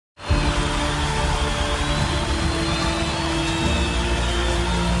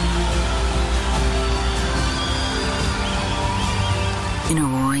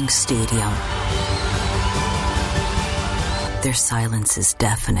stadium. Their silence is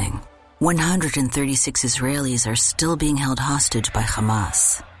deafening. 136 Israelis are still being held hostage by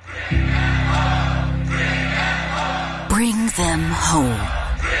Hamas. Bring them home.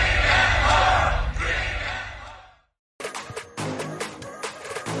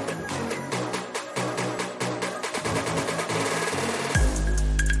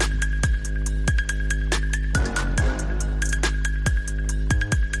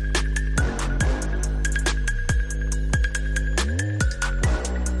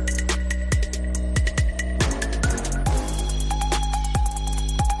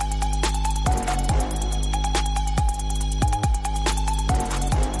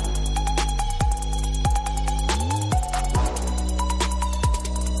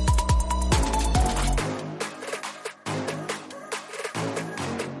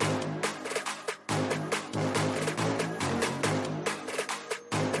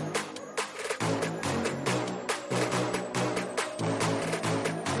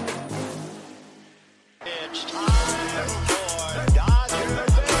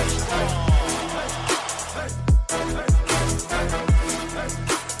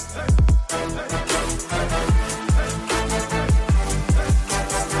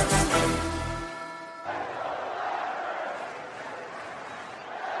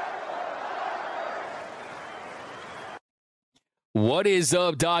 What is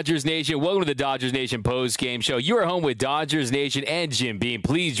up, Dodgers Nation? Welcome to the Dodgers Nation post-game show. You are home with Dodgers Nation and Jim Beam.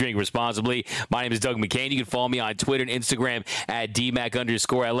 Please drink responsibly. My name is Doug McCain. You can follow me on Twitter and Instagram at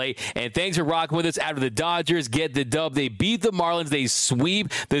DMAC_LA. And thanks for rocking with us after the Dodgers get the dub. They beat the Marlins. They sweep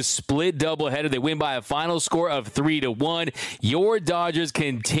the split doubleheader. They win by a final score of 3-1. Your Dodgers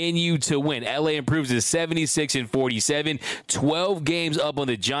continue to win. LA improves to 76-47. 12 games up on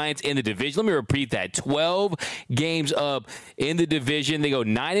the Giants in the division. Let me repeat that. 12 games up in the division. They go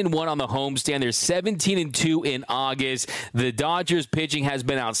 9-1 on the homestand. They're 17-2 in August. The Dodgers pitching has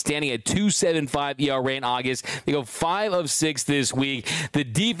been outstanding at 2.75 ERA in August. They go 5 of 6 this week. The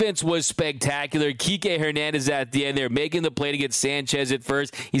defense was spectacular. Kike Hernandez at the end. They're making the play to get Sanchez at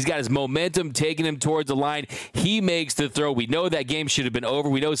first. He's got his momentum taking him towards the line. He makes the throw. We know that game should have been over.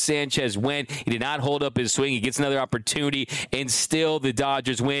 We know Sanchez went. He did not hold up his swing. He gets another opportunity, and still the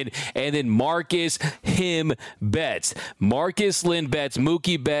Dodgers win. And then Marcus Betts. Marcus Lynn Betts,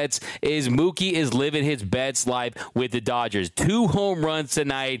 Mookie Betts, Mookie is living his Betts life with the Dodgers. 2 home runs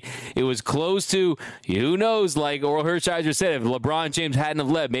tonight. It was close to, who knows, like Oral Hershiser said, if LeBron James hadn't have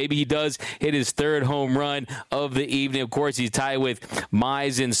left, maybe he does hit his 3rd home run of the evening. Of course, he's tied with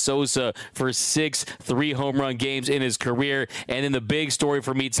Mize and Sosa for 6 3-home run games in his career. And then the big story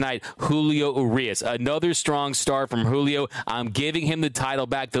for me tonight, Julio Urias. Another strong start from Julio. I'm giving him the title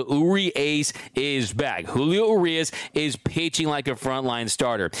back. The Uri Ace is back. Julio Urias is pitching like a frontline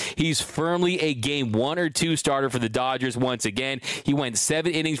starter. He's firmly a game 1 or 2 starter for the Dodgers once again. He went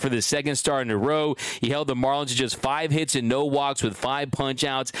 7 innings for the second start in a row. He held the Marlins to just 5 hits and no walks with 5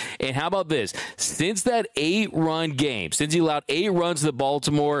 punch-outs. And how about this? Since that 8-run game, since he allowed 8 runs to the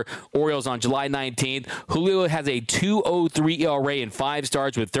Baltimore Orioles on July 19th, Julio has a 2.03 ERA in 5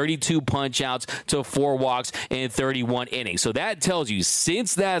 starts with 32 punch-outs to 4 walks in 31 innings. So that tells you,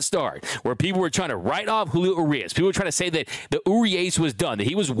 since that start, where people were trying to write off Julio Urias, people were trying to say that the Urias was done, that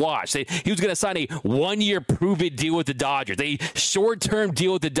he was washed, that he was going to sign a 1-year prove-it deal with the Dodgers, a short-term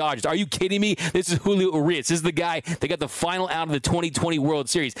deal with the Dodgers. Are you kidding me? This is Julio Urias. This is the guy that got the final out of the 2020 World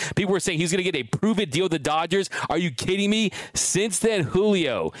Series. People were saying he's going to get a prove-it deal with the Dodgers. Are you kidding me? Since then,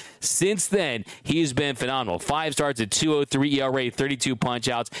 Julio, he has been phenomenal. 5 starts at 2.03 ERA, 32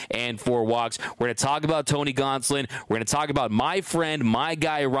 punch-outs, and 4 walks. We're going to talk about Tony Gonsolin. We're going to talk about my friend, my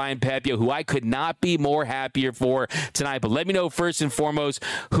guy, Ryan Pepiot, who I could not be more happier for tonight. But let me know first and foremost,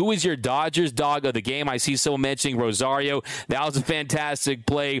 who is your Dodgers dog of the game? I see someone mentioning Rosario. That was a fantastic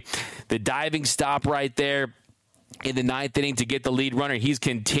play. The diving stop right there in the 9th inning to get the lead runner. He's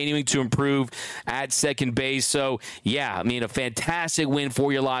continuing to improve at second base. So, yeah, I mean, a fantastic win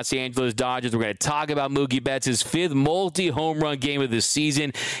for your Los Angeles Dodgers. We're going to talk about Mookie Betts, his 5th multi-home run game of the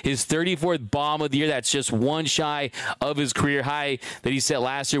season, his 34th bomb of the year. That's just 1 shy of his career high that he set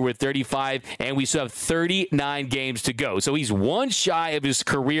last year with 35, and we still have 39 games to go. So he's 1 shy of his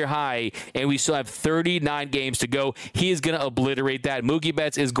career high, and we still have 39 games to go. He is going to obliterate that. Mookie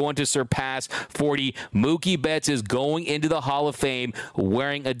Betts is going to surpass 40. Mookie Betts is going into the Hall of Fame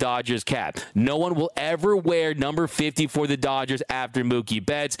wearing a Dodgers cap. No one will ever wear number 50 for the Dodgers after Mookie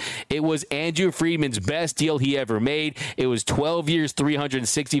Betts. It was Andrew Friedman's best deal he ever made. It was 12 years,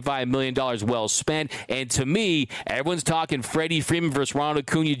 $365 million well spent. And to me, everyone's talking Freddie Freeman versus Ronald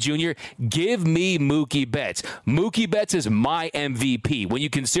Acuna Jr. Give me Mookie Betts. Mookie Betts is my MVP. When you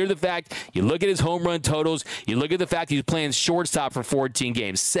consider the fact, you look at his home run totals, you look at the fact he's playing shortstop for 14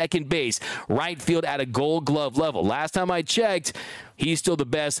 games, second base, right field at a Gold Glove level. Last time I checked, he's still the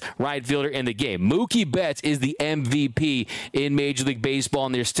best right fielder in the game. Mookie Betts is the MVP in Major League Baseball,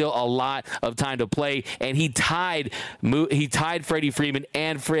 and there's still a lot of time to play. And he tied Freddie Freeman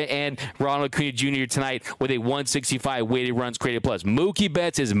and Ronald Acuna Jr. tonight with a 165 weighted runs created plus. Mookie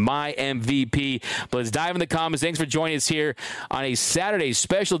Betts is my MVP. But let's dive in the comments. Thanks for joining us here on a Saturday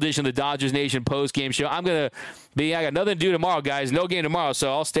special edition of the Dodgers Nation post-game show. I got nothing to do tomorrow, guys. No game tomorrow,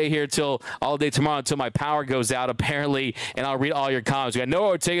 so I'll stay here all day tomorrow until my power goes out, apparently, and I'll read all your comments. We got Noah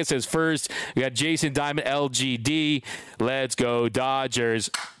Ortega says first. We got Jason Diamond, LGD. Let's go, Dodgers.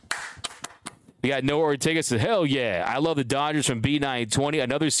 We got Noah Ortega says, hell yeah. I love the Dodgers from B920.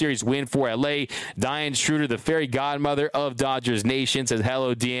 Another series win for LA. Diane Schroeder, the fairy godmother of Dodgers Nation, says,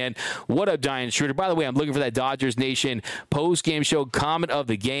 hello, Deanne. What up, Diane Schroeder? By the way, I'm looking for that Dodgers Nation post-game show comment of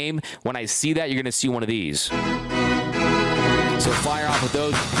the game. When I see that, you're going to see one of these. So fire off with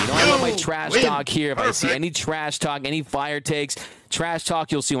those. You know, I love my trash talk here. If I see any trash talk, any fire takes, trash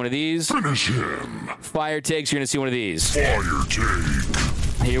talk, you'll see one of these. Finish him. Fire takes, you're going to see one of these. Fire take.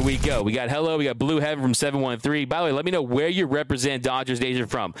 Here we go. We got Blue Heaven from 713. By the way, let me know where you represent Dodgers Nation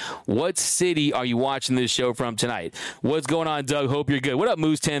from. What city are you watching this show from tonight? What's going on, Doug? Hope you're good. What up,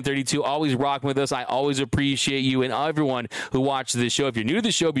 Moose 1032? Always rocking with us. I always appreciate you and everyone who watches this show. If you're new to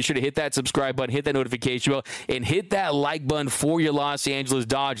the show, be sure to hit that subscribe button, hit that notification bell, and hit that like button for your Los Angeles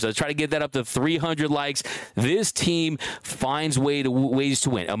Dodgers. Let's try to get that up to 300 likes. This team finds ways to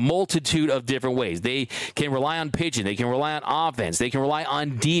win, a multitude of different ways. They can rely on pitching. They can rely on offense. They can rely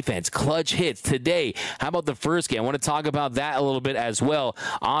on defense, clutch hits. Today, how about the first game? I want to talk about that a little bit as well.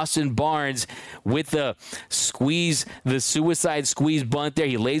 Austin Barnes with the suicide squeeze bunt there.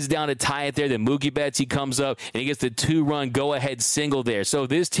 He lays it down to tie it there. Then Mookie Betts, he comes up and he gets the 2-run go-ahead single there. So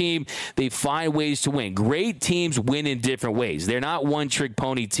this team, they find ways to win. Great teams win in different ways. They're not one-trick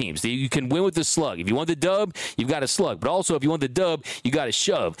pony teams. You can win with the slug. If you want the dub, you've got a slug. But also, if you want the dub, you got to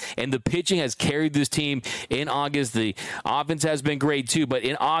shove. And the pitching has carried this team in August. The offense has been great too, but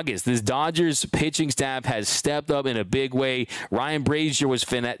in August, this Dodgers pitching staff has stepped up in a big way. Ryan Brazier was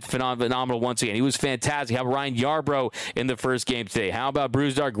phenomenal once again. He was fantastic. How about Ryan Yarbrough in the first game today? How about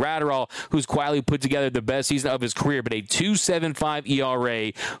Brusdar Graterol, who's quietly put together the best season of his career, but a 2.75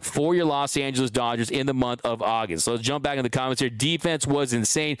 ERA for your Los Angeles Dodgers in the month of August. So let's jump back in the comments here. Defense was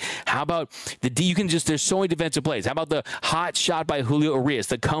insane. How about there's so many defensive plays. How about the hot shot by Julio Urias,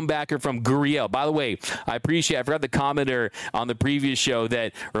 the comebacker from Gurriel? By the way, I forgot the commenter on the previous show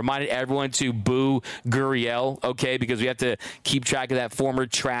that reminded everyone to boo Gurriel, okay, because we have to keep track of that former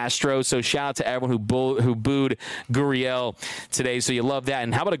Trastro. So shout out to everyone who booed Gurriel today. So you love that.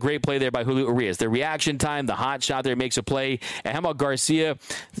 And how about a great play there by Julio Urias? The reaction time, the hot shot there makes a play. And how about Garcia,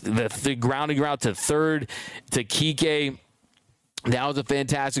 the grounding route to third to Kike? That was a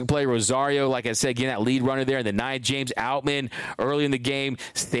fantastic play. Rosario, like I said, getting that lead runner there. And the 9, James Outman, early in the game,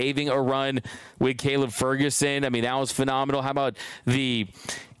 saving a run with Caleb Ferguson. I mean, that was phenomenal. How about the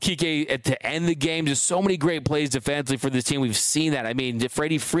Kike to end the game? Just so many great plays defensively for this team. We've seen that. I mean,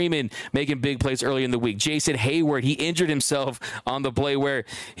 Freddie Freeman making big plays early in the week. Jason Hayward, he injured himself on the play where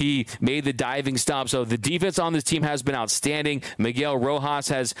he made the diving stop. So the defense on this team has been outstanding. Miguel Rojas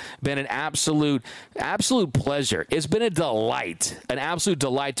has been an absolute pleasure. It's been an absolute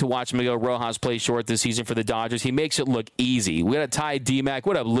delight to watch Miguel Rojas play short this season for the Dodgers. He makes it look easy. We got a Ty D-Mac.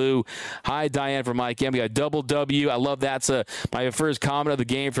 What up, Lou? Hi, Diane from Mike M. We got Double W. I love that's my first comment of the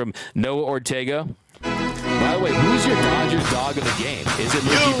game from Noah Ortega. By the way, who's your Dodgers dog of the game? Is it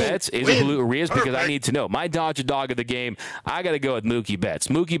Mookie Betts? Is it Julio Urias? Because I need to know. My Dodger dog of the game, I got to go with Mookie Betts.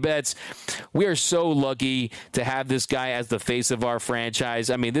 Mookie Betts, we are so lucky to have this guy as the face of our franchise.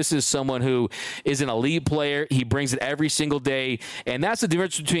 I mean, this is someone who is an elite player. He brings it every single day. And that's the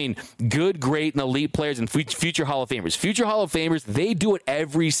difference between good, great, and elite players and future Hall of Famers. Future Hall of Famers, they do it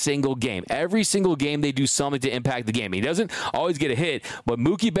every single game. Every single game, they do something to impact the game. He doesn't always get a hit, but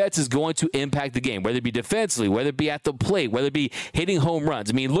Mookie Betts is going to impact the game, whether it be defensively, defensively, whether it be at the plate, whether it be hitting home runs.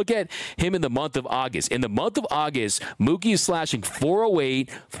 I mean, look at him in the month of August. In the month of August, Mookie is slashing 408,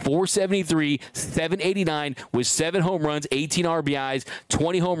 473, 789 with 7 home runs, 18 RBIs,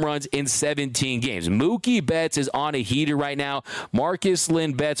 20 home runs in 17 games. Mookie Betts is on a heater right now. Marcus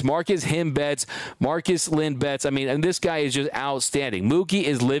Lynn Betts. I mean, and this guy is just outstanding. Mookie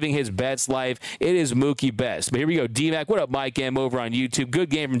is living his Betts life. It is Mookie Best. But here we go. D-Mac, what up, Mike M over on YouTube? Good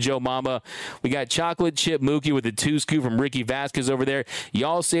game from Joe Mama. We got Chocolate Chip Mookie with a 2-scoop from Ricky Vasquez over there.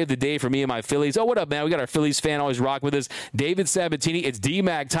 Y'all saved the day for me and my Phillies. Oh, what up, man? We got our Phillies fan always rock with us. David Sabatini. It's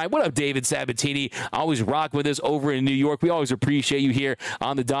D-Mac time. What up, David Sabatini? Always rock with us over in New York. We always appreciate you here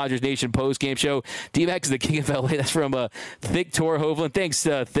on the Dodgers Nation postgame show. D-Mac is the king of LA. That's from Thick Tor Hovland. Thanks,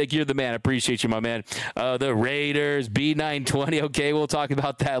 Thick. You're the man. I appreciate you, my man. The Raiders, B920. Okay, we'll talk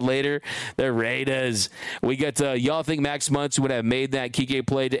about that later. The Raiders. We got, y'all think Max Muncy would have made that Kike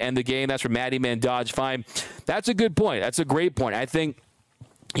play to end the game? That's from Matty Man Dodge 5. That's a good point. That's a great point. I think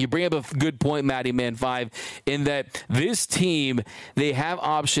you bring up a good point, Matty Man 5, in that this team, they have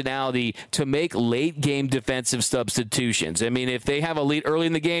optionality to make late-game defensive substitutions. I mean, if they have a lead early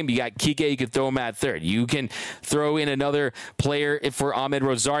in the game, you got Kike, you can throw him at third. You can throw in another player for Ahmed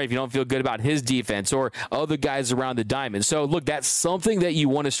Rosario if you don't feel good about his defense, or other guys around the diamond. So, look, that's something that you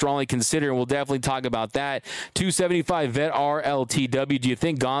want to strongly consider, and we'll definitely talk about that. 275 Vet RLTW, do you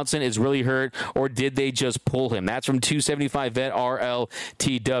think Gonsolin is really hurt, or did they just pull him? That's from 275 Vet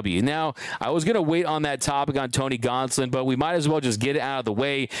RLTW. Now, I was going to wait on that topic on Tony Gonsolin, but we might as well just get it out of the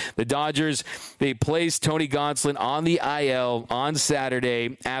way. The Dodgers, they placed Tony Gonsolin on the IL on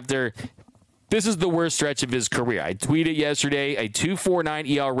Saturday after this is the worst stretch of his career. I tweeted yesterday a 2.49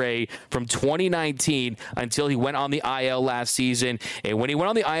 ERA from 2019 until he went on the IL last season. And when he went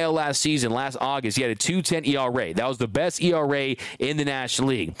on the IL last August, he had a 2.10 ERA. That was the best ERA in the National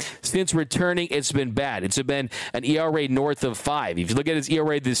League. Since returning, it's been bad. It's been an ERA north of 5. If you look at his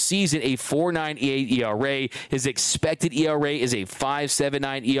ERA this season, a 4.98 ERA. His expected ERA is a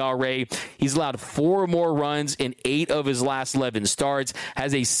 5.79 ERA. He's allowed 4 more runs in 8 of his last 11 starts.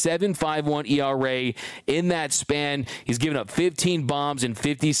 Has a 7.51 ERA. In that span, he's given up 15 bombs in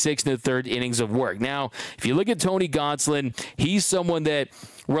 56 and a third innings of work. Now, if you look at Tony Gonsolin, he's someone that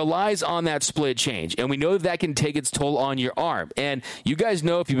relies on that split change, and we know that can take its toll on your arm. And you guys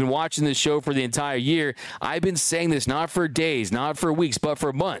know, if you've been watching this show for the entire year, I've been saying this not for days, not for weeks, but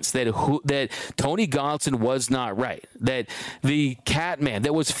for months, that Tony Gonsolin was not right, that the Catman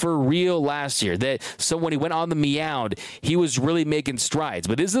that was for real last year, that so when he went on the mound, he was really making strides.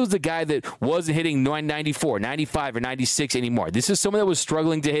 But this was the guy that wasn't hitting 94, 95, or 96 anymore. This is someone that was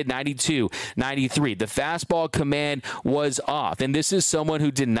struggling to hit 92, 93. The fastball command was off, and this is someone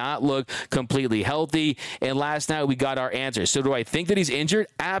who did not look completely healthy, and last night we got our answer. So do I think that he's injured?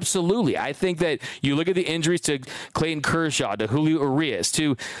 Absolutely. I think that you look at the injuries to Clayton Kershaw, to Julio Urias,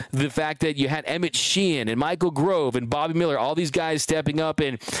 to the fact that you had Emmett Sheehan and Michael Grove and Bobby Miller, all these guys stepping up,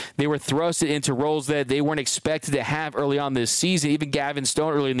 and they were thrusted into roles that they weren't expected to have early on this season. Even Gavin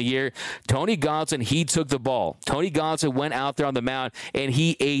Stone early in the year. Tony Gonsolin, he took the ball. Tony Gonsolin went out there on the mound, and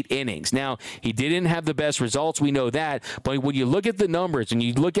he 8 innings. Now, he didn't have the best results. We know that. But when you look at the numbers and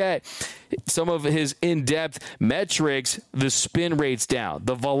you look at some of his in-depth metrics, the spin rate's down,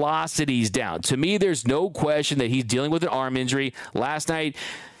 the velocity's down. To me, there's no question that he's dealing with an arm injury. Last night,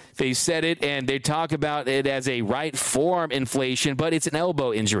 they said it, and they talk about it as a right forearm inflation, but it's an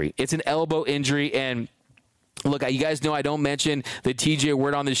elbow injury. It's an elbow injury, and look, you guys know I don't mention the TJ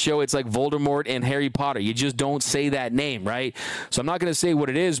word on the show. It's like Voldemort and Harry Potter. You just don't say that name, right? So I'm not going to say what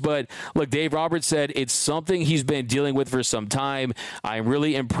it is, but look, Dave Roberts said it's something he's been dealing with for some time. I'm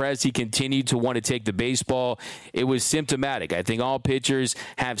really impressed he continued to want to take the baseball. It was symptomatic. I think all pitchers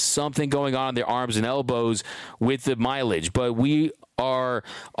have something going on in their arms and elbows with the mileage, but we are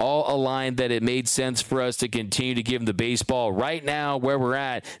all aligned that it made sense for us to continue to give him the baseball. Right now, where we're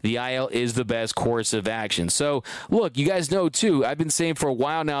at, the IL is the best course of action. So, look, you guys know, too, I've been saying for a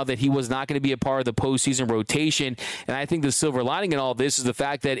while now that he was not going to be a part of the postseason rotation, and I think the silver lining in all this is the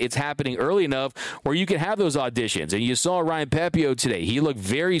fact that it's happening early enough where you can have those auditions. And you saw Ryan Pepiot today. He looked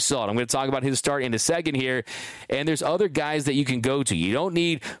very solid. I'm going to talk about his start in a second here, and there's other guys that you can go to. You don't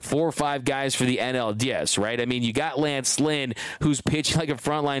need 4 or 5 guys for the NLDS, right? I mean, you got Lance Lynn, who's pitching like a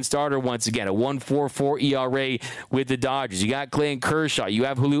frontline starter once again, a 1.44 ERA with the Dodgers. You got Clayton Kershaw. You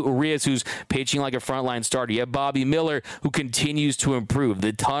have Julio Urias, who's pitching like a frontline starter. You have Bobby Miller, who continues to improve.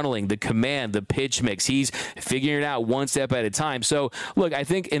 The tunneling, the command, the pitch mix. He's figuring it out one step at a time. So, look, I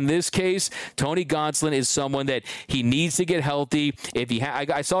think in this case, Tony Gonsolin is someone that he needs to get healthy. If he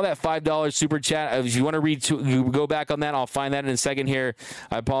I saw that $5 super chat. If you want to go back on that, I'll find that in a second here.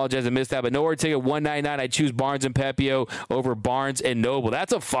 I apologize, I missed that. But nowhere to take it, 199. I choose Barnes and Pepiot over Barnes and Noble.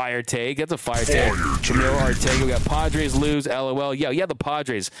 That's a fire take. That's a fire take. No Ortega. We got Padres lose. LOL. Yeah, the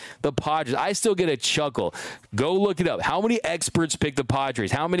Padres. The Padres. I still get a chuckle. Go look it up. How many experts picked the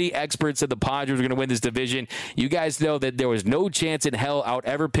Padres? How many experts said the Padres were going to win this division? You guys know that there was no chance in hell I would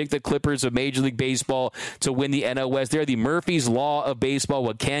ever pick the Clippers of Major League Baseball to win the NL West. They're the Murphy's Law of baseball.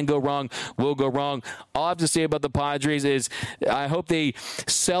 What can go wrong will go wrong. All I have to say about the Padres is I hope they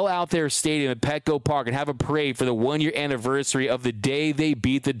sell out their stadium at Petco Park and have a parade for the one-year anniversary of the day they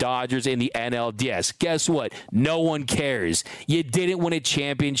beat the Dodgers in the NLDS. Guess what? No one cares. You didn't win a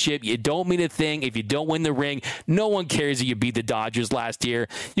championship. You don't mean a thing if you don't win the ring. No one cares that you beat the Dodgers last year.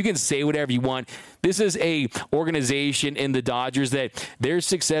 You can say whatever you want. This is a organization in the Dodgers that their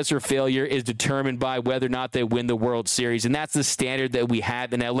success or failure is determined by whether or not they win the World Series, and that's the standard that we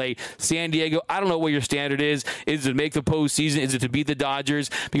have in L.A. San Diego, I don't know what your standard is. Is it to make the postseason? Is it to beat the Dodgers?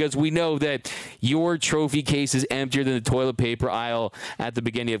 Because we know that your trophy case is emptier than the toilet paper aisle at the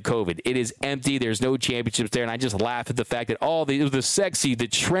beginning of COVID. It is empty. There's no championships there, and I just laugh at the fact that it was the sexy, the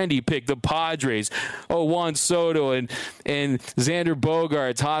trendy pick, the Padres. Oh, Juan Soto and Xander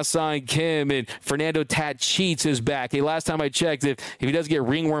Bogaerts, Ha-Seong Kim, and Fernando Tatis is back. Hey, last time I checked, if he doesn't get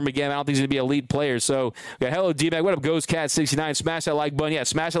ringworm again, I don't think he's going to be an elite player. So, yeah, hello, D-Mac. What up, Ghost Cat 69? Smash that like button. Yeah,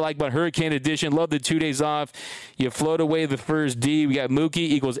 smash that like button. Hurricane Edition. Love the 2 days off. You float away the first D. We got Mookie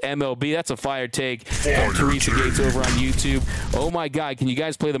equals MLB. That's a fire take from Teresa Gates over on YouTube. Oh, my God. Can you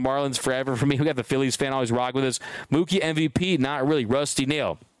guys play the Marlins forever for me? We got the Phillies fan always rock with us. Mookie MVP, not really. Rusty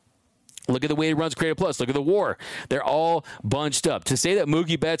Nail. Look at the weighted runs created plus. Look at the WAR. They're all bunched up. To say that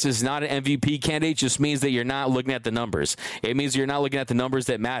Mookie Betts is not an MVP candidate just means that you're not looking at the numbers. It means you're not looking at the numbers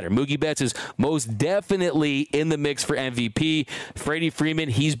that matter. Mookie Betts is most definitely in the mix for MVP. Freddie Freeman,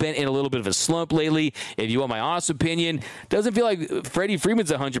 he's been in a little bit of a slump lately. If you want my honest opinion, doesn't feel like Freddie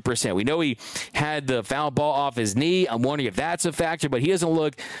Freeman's 100%. We know he had the foul ball off his knee. I'm wondering if that's a factor, but he doesn't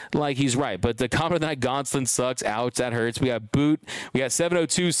look like he's right. But the comment that Gonsolin sucks. Ouch, that hurts. We got Boot. We got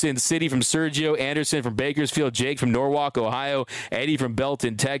 702 Sin City from Sergio Anderson from Bakersfield, Jake from Norwalk, Ohio, Eddie from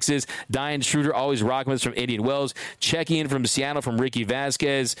Belton, Texas, Diane Schroeder, always rocking us from Indian Wells, checking in from Seattle from Ricky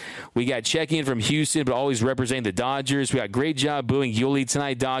Vasquez. We got checking in from Houston, but always representing the Dodgers. We got great job booing Yuli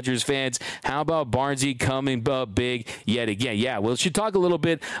tonight, Dodgers fans. How about Barnesy coming up big yet again? Yeah, well, we should talk a little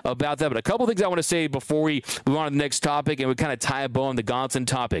bit about that, but a couple things I want to say before we move on to the next topic, and we kind of tie a bow on the Gonsolin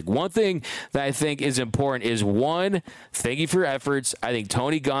topic. One thing that I think is important is, one, thank you for your efforts. I think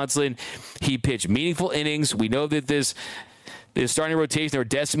Tony Gonsolin, he pitched meaningful innings. We know that this starting rotation, they were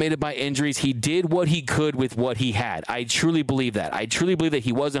decimated by injuries. He did what he could with what he had. I truly believe that. I truly believe that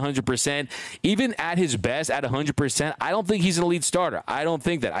he was 100%. Even at his best, at 100%, I don't think he's an elite starter. I don't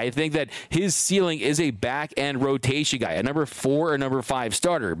think that. I think that his ceiling is a back-end rotation guy, a number 4 or number 5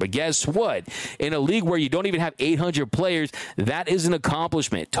 starter. But guess what? In a league where you don't even have 800 players, that is an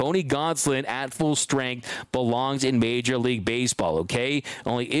accomplishment. Tony Gonsolin at full strength belongs in Major League Baseball, okay?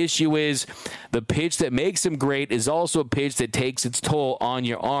 Only issue is the pitch that makes him great is also a pitch that takes its toll on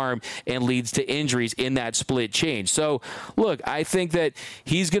your arm and leads to injuries in that split change. So, look, I think that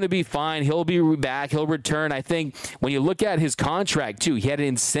he's going to be fine. He'll be back. He'll return. I think when you look at his contract, too, he had an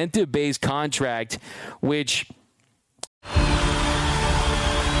incentive-based contract, which...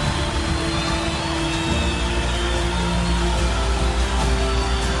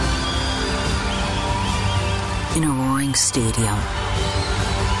 In a roaring stadium,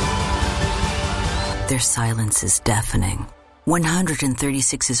 their silence is deafening.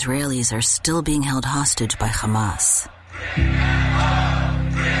 136 Israelis are still being held hostage by Hamas.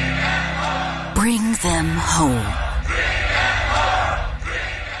 Bring them home.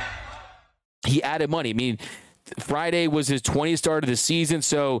 He added money. I mean, Friday was his 20th start of the season,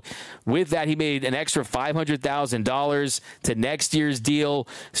 so with that, he made an extra $500,000 to next year's deal.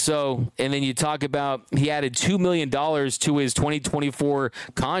 So, and then you talk about he added $2 million to his 2024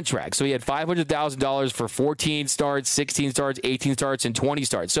 contract. So he had $500,000 for 14 starts, 16 starts, 18 starts, and 20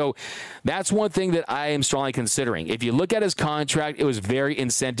 starts. So that's one thing that I am strongly considering. If you look at his contract, it was very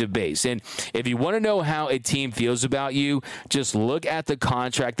incentive-based. And if you want to know how a team feels about you, just look at the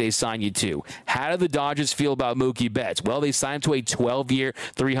contract they sign you to. How do the Dodgers feel about Mookie Betts? Well, they signed to a 12-year,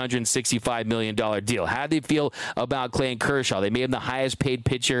 $365 million deal. How do they feel about Clayton Kershaw? They made him the highest paid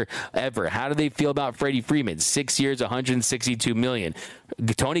pitcher ever. How do they feel about Freddie Freeman? 6 years, $162 million.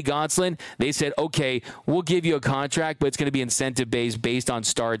 Tony Gonsolin, they said, okay, we'll give you a contract, but it's going to be incentive-based based on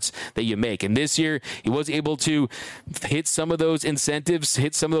starts that you make. And this year, he was able to hit some of those incentives,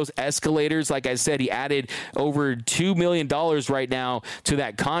 hit some of those escalators. Like I said, he added over $2 million right now to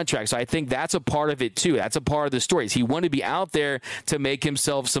that contract. So I think that's a part of it, too. That's a part of the story. He wanted to be out there to make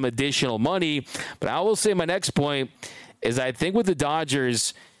himself some additional money. But I will say my next point is I think with the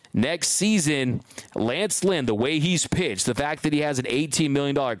Dodgers – next season, Lance Lynn, the way he's pitched, the fact that he has an $18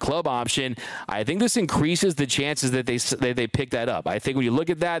 million club option, I think this increases the chances that they pick that up. I think when you look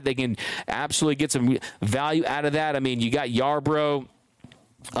at that, they can absolutely get some value out of that. I mean, you got Yarbrough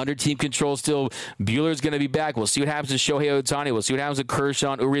under team control still. Buehler's going to be back. We'll see what happens to Shohei Ohtani. We'll see what happens to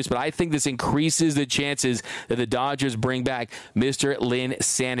Kershaw and Urias. But I think this increases the chances that the Dodgers bring back Mr. Lynn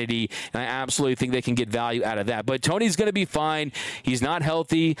Sanity. And I absolutely think they can get value out of that. But Tony's going to be fine. He's not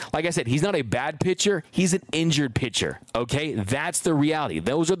healthy. Like I said, he's not a bad pitcher. He's an injured pitcher. Okay? That's the reality.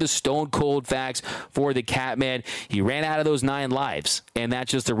 Those are the stone cold facts for the Catman. He ran out of those 9 lives. And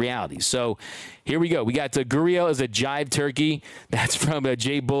that's just the reality. So here we go. We got Gurriel as a jive turkey. That's from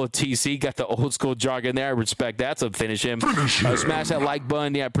J Bullet TC. Got the old school jargon there. I respect that. So finish him. Smash that like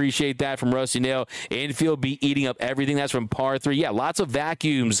button. Yeah, I appreciate that from Rusty Nail. Infield be eating up everything. That's from Par 3. Yeah, lots of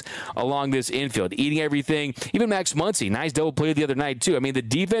vacuums along this infield. Eating everything. Even Max Muncy. Nice double play the other night, too. I mean, the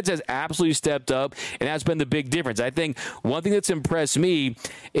defense has absolutely stepped up, and that's been the big difference. I think one thing that's impressed me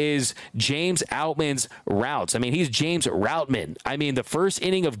is James Outman's routes. I mean, he's James Routman. I mean, the first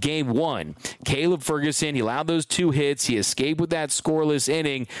inning of Game 1, Caleb Ferguson, he allowed those 2 hits. He escaped with that scoreless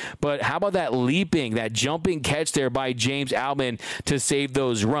inning. But how about that leaping, that jumping catch there by James Outman to save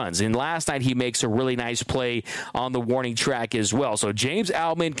those runs? And last night he makes a really nice play on the warning track as well. So James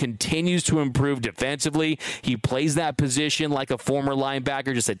Outman continues to improve defensively. He plays that position like a former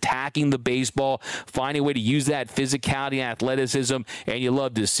linebacker, just attacking the baseball, finding a way to use that physicality and athleticism, and you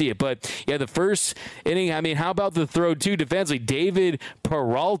love to see it. But yeah, the first inning, I mean, how about the throw too defensively? David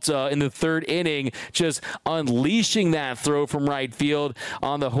Peralta in the 3rd inning, just unleashing that throw from right field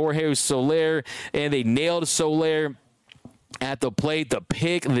on the Jorge Soler, and they nailed Soler at the plate. The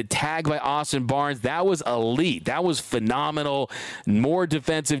pick, the tag by Austin Barnes, that was elite. That was phenomenal. More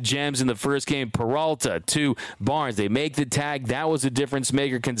defensive gems in the first game. Peralta to Barnes. They make the tag. That was a difference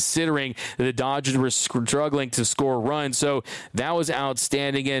maker considering that the Dodgers were struggling to score runs. So that was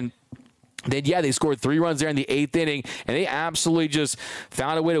outstanding. And then, yeah, they scored 3 runs there in the 8th inning, and they absolutely just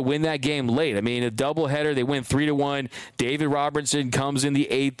found a way to win that game late. I mean, a doubleheader, they win 3-1. David Robertson comes in the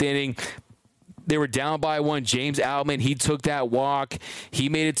 8th inning. They were down by 1. James Outman, he took that walk. He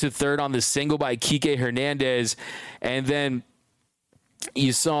made it to 3rd on the single by Kike Hernandez. And then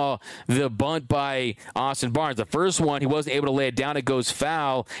you saw the bunt by Austin Barnes. The first one, he wasn't able to lay it down. It goes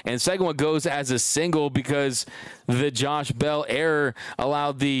foul. And the second one goes as a single because the Josh Bell error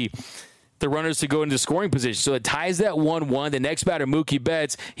allowed the runners to go into scoring position. So it ties that 1-1. The next batter, Mookie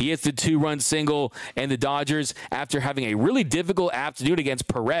Betts, he hits the 2-run single, and the Dodgers, after having a really difficult afternoon against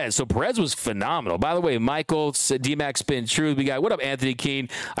Perez. So Perez was phenomenal. By the way, Michael, D-Mac Spin Truth, we got, what up, Anthony Keene?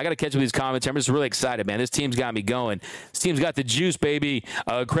 I got to catch up with these comments. I'm just really excited, man. This team's got me going. This team's got the juice, baby.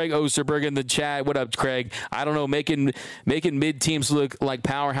 Craig Osterberg in the chat. What up, Craig? I don't know, making mid-teams look like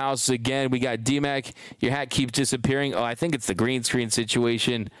powerhouses again. We got D-Mac. Your hat keeps disappearing. Oh, I think it's the green screen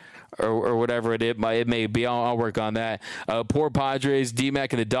situation. Or whatever it may be. I'll work on that. Poor Padres,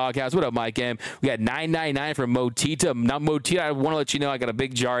 D-Mac in the doghouse. What up, Mike M? We got 999 from Motita. Not Motita. I want to let you know I got a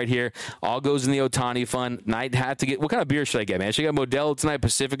big jar right here. All goes in the Ohtani fund. Night had to get. What kind of beer should I get, man? Should I get Modelo tonight,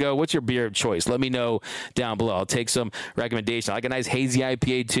 Pacifico? What's your beer of choice? Let me know down below. I'll take some recommendations. I like a nice hazy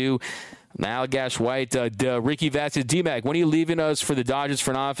IPA too. Allagash White, Ricky Vasquez, D-Mac, when are you leaving us for the Dodgers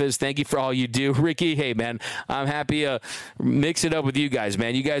front office? Thank you for all you do. Ricky, hey, man, I'm happy to mix it up with you guys,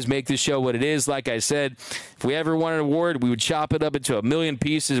 man. You guys make this show what it is. Like I said, if we ever won an award, we would chop it up into 1,000,000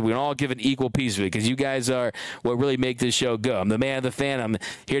 pieces. We'd all give an equal piece of it because you guys are what really make this show go. I'm the man of the fan. I'm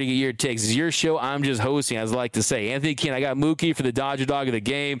here to get your takes. It's your show. I'm just hosting, as I like to say. Anthony Keene, I got Mookie for the Dodger dog of the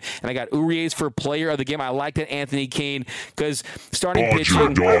game, and I got Urias for player of the game. I like that, Anthony Keene, because starting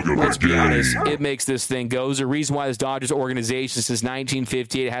pitching, let's be honest, it makes this thing go. There's a reason why this Dodgers organization since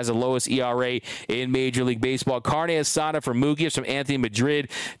 1958 has the lowest ERA in Major League Baseball. Carne Asada from Mookie from Anthony Madrid.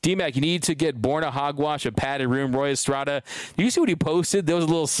 D-Mac, you need to get Borna Hogwash, a padded room. Roy Estrada. Did you see what he posted? That was a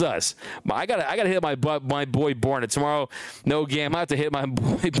little sus. I gotta hit my boy Borna tomorrow. No game. I have to hit my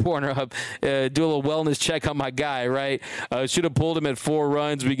boy Borna up. Do a little wellness check on my guy. Right? Should have pulled him at 4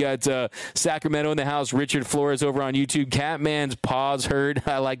 runs. We got Sacramento in the house. Richard Flores over on YouTube. Catman's paws hurt.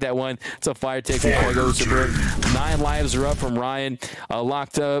 I like that one. It's a fire take from Craig Osterberg. 9 lives are up from Ryan.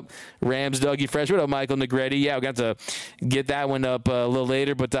 Locked up. Rams, Dougie Fresh. What up, Michael Negretti? Yeah, we got to get that one up a little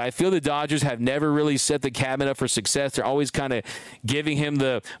later. But I feel the Dodgers have never really set the Catman up for success. They're always kind of giving him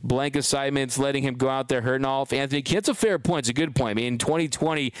the blank assignments, letting him go out there hurting off. Anthony, that's a fair point. It's a good point. I mean, in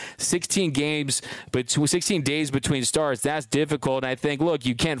 2020, 16 days between starts, that's difficult. And I think, look,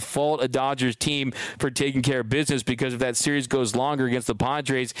 you can't fault a Dodgers team for taking care of business because if that series goes longer against the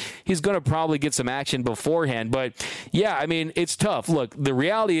Padres, he's going to probably get some action beforehand. But, yeah, I mean, it's tough. Look, the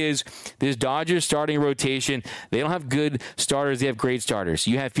reality is this Dodgers starting rotation, they don't have good starters. They have great starters.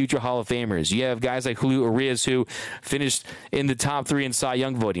 You have future Hall of Famers. You have guys like Julio Urias who finished in the top 3 in Cy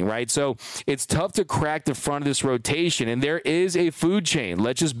Young voting, right? So it's tough to crack the front of this rotation, and there is a food chain.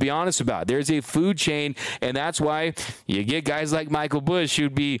 Let's just be honest about it. There's a food chain, and that's why you get guys like Michael Busch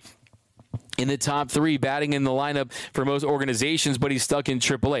who'd be in the top 3 batting in the lineup for most organizations, but he's stuck in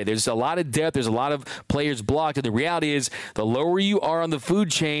AAA. There's a lot of depth. There's a lot of players blocked. And the reality is the lower you are on the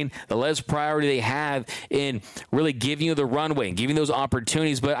food chain, the less priority they have in really giving you the runway and giving those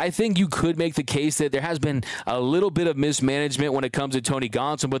opportunities. But I think you could make the case that there has been a little bit of mismanagement when it comes to Tony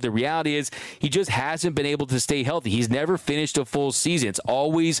Gonsolin. But the reality is he just hasn't been able to stay healthy. He's never finished a full season. It's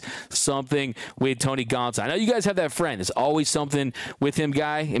always something with Tony Gonsolin. I know you guys have that friend. It's always something with him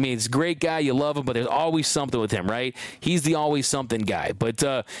guy. I mean, it's a great guy. You love him, but there's always something with him, right? He's the always something guy. But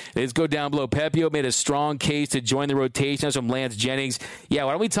let's go down below. Pepiot made a strong case to join the rotation. That's from Lance Jennings. Yeah,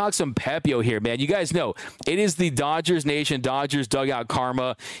 why don't we talk some Pepiot here, man? You guys know it is the Dodgers Nation, Dodgers Dugout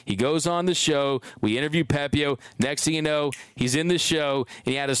Karma. He goes on the show. We interview Pepiot. Next thing you know, he's in the show,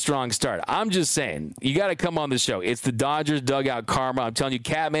 and he had a strong start. I'm just saying, you got to come on the show. It's the Dodgers Dugout Karma. I'm telling you,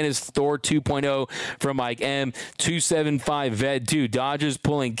 Catman is Thor 2.0 from Mike M. 275 Ved 2. Dodgers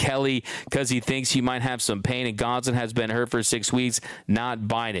pulling Kelly because he thinks he might have some pain, and Gonsolin has been hurt for 6 weeks. Not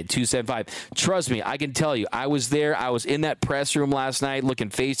buying it. 275. Trust me, I can tell you, I was there. I was in that press room last night looking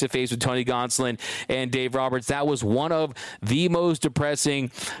face-to-face with Tony Gonsolin and Dave Roberts. That was one of the most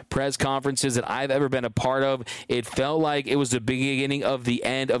depressing press conferences that I've ever been a part of. It felt like it was the beginning of the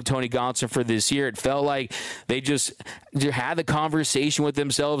end of Tony Gonsolin for this year. It felt like they just had the conversation with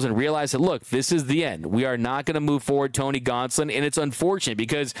themselves and realized that, look, this is the end. We are not going to move forward, Tony Gonsolin, and it's unfortunate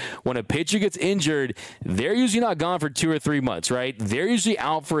because when a pitcher gets injured, they're usually not gone for 2 or 3 months, right? They're usually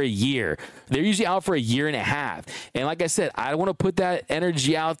out for a year. They're usually out for a year and a half. And like I said, I don't want to put that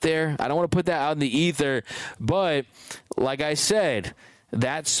energy out there. I don't want to put that out in the ether. But like I said,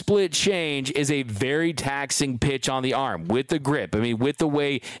 that split change is a very taxing pitch on the arm with the grip. I mean, with the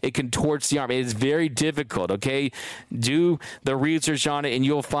way it contorts the arm. It is very difficult, okay? Do the research on it, and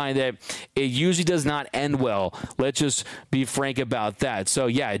you'll find that it usually does not end well. Let's just be frank about that. So,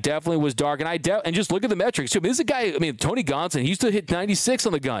 yeah, it definitely was dark. And just look at the metrics, too. I mean, this is a guy, Tony Gonsolin, he used to hit 96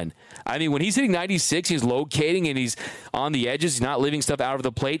 on the gun. I mean, when he's hitting 96, he's locating and he's on the edges. He's not leaving stuff out of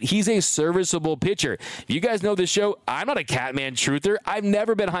the plate. He's a serviceable pitcher. If you guys know this show, I'm not a Catman truther. I've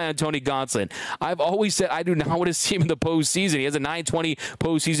never been high on Tony Gonsolin. I've always said I do not want to see him in the postseason. He has a 9.20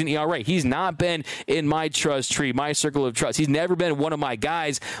 postseason ERA. He's not been in my trust tree, my circle of trust. He's never been one of my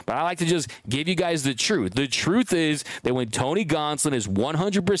guys, but I like to just give you guys the truth. The truth is that when Tony Gonsolin is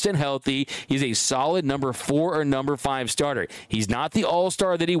 100% healthy, he's a solid number 4 or number 5 starter. He's not the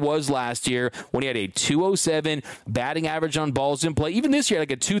all-star that he was last year when he had a 207 batting average on balls in play. Even this year, like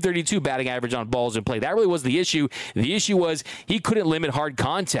a 232 batting average on balls in play. That really was the issue. The issue was he couldn't limit hard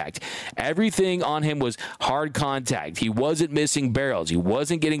contact. Everything on him was hard contact. He wasn't missing barrels. He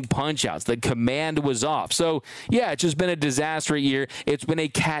wasn't getting punch-outs. The command was off. So, yeah, it's just been a disaster year. It's been a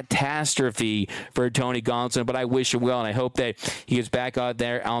catastrophe for Tony Gonsolin, but I wish him well, and I hope that he gets back out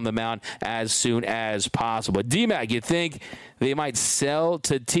there on the mound as soon as possible. D-Mac, you think they might sell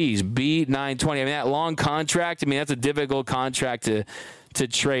Tatis, B920? I mean, that long contract, that's a difficult contract to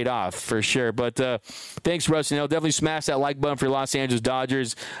trade off for sure. But thanks, Rusty. Definitely smash that like button for your Los Angeles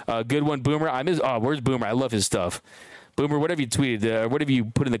Dodgers. Good one, Boomer. Where's Boomer? I love his stuff. Boomer, whatever you tweeted, whatever you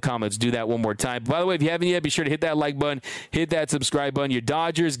put in the comments, do that one more time. By the way, if you haven't yet, be sure to hit that like button, hit that subscribe button. Your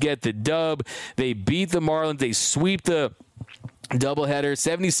Dodgers get the dub. They beat the Marlins. They sweep the Doubleheader,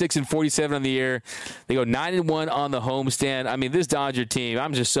 76-47 on the year. They go 9-1 on the homestand. I mean, this Dodger team,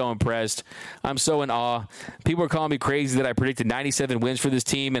 I'm just so impressed. I'm so in awe. People are calling me crazy that I predicted 97 wins for this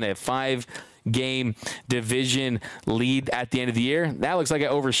team and a 5-game division lead at the end of the year. That looks like I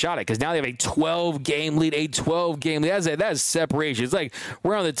overshot it because now they have a 12-game lead. A 12-game lead. That's separation. It's like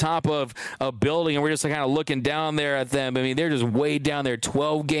we're on the top of a building and we're just like kind of looking down there at them. I mean, they're just way down there.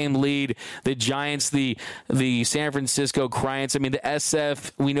 12-game lead. The Giants, the San Francisco Giants. I mean, the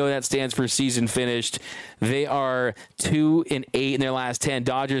SF, we know that stands for season finished. They are 2-8 in their last 10.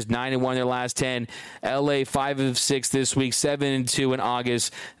 Dodgers 9-1 in their last 10. LA 5-6 this week. 7-2 in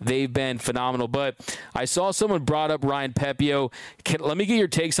August. They've been phenomenal. But I saw someone brought up Ryan Pepiot. Let me get your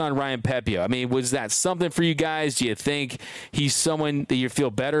takes on Ryan Pepiot. I mean, was that something for you guys? Do you think he's someone that you feel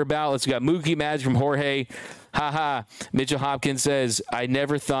better about? We got Mookie Madge from Jorge. Haha. Mitchell Hopkins says, I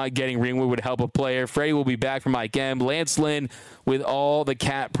never thought getting Ringwood would help a player. Freddie will be back from Mike M. Lance Lynn, with all the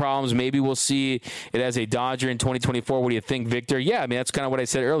cat problems, maybe we'll see it as a Dodger in 2024. What do you think, Victor? Yeah, I mean, that's kind of what I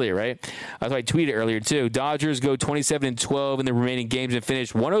said earlier, right? That's what I tweeted earlier, too. Dodgers go 27-12 in the remaining games and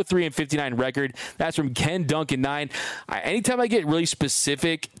finish 103-59 record. That's from Ken Duncan 9. Anytime I get really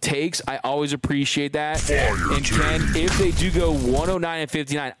specific takes, I always appreciate that. And Ken, if they do go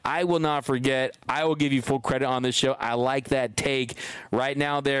 109-59, I will not forget. I will give you full credit on this show. I like that take. Right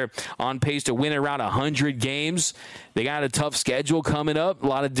now, they're on pace to win around 100 games. They got a tough schedule coming up, a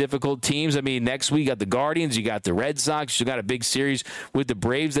lot of difficult teams. I mean, next week you got the Guardians, you got the Red Sox, you got a big series with the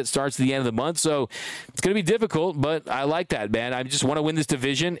Braves that starts at the end of the month. So it's going to be difficult, but I like that, man. I just want to win this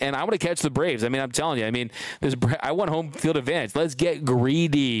division, and I want to catch the Braves. I mean, I'm telling you, I want home field advantage. Let's get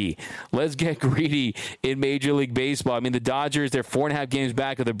greedy. Let's get greedy in Major League Baseball. I mean, the Dodgers, they're 4.5 games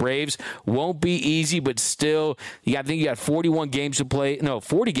back of the Braves. Won't be easy, but still, I think you got 41 games to play. No,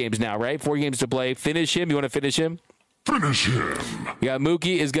 40 games now, right? 40 games to play. Finish him. You want to finish him? Finish him. Yeah,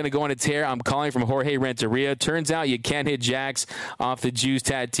 Mookie is going to go on a tear. I'm calling from Jorge Renteria. Turns out you can't hit Jax off the Juice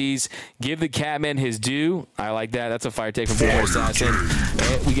Tatis. Give the Catman his due. I like that. That's a fire take from Former Assassin.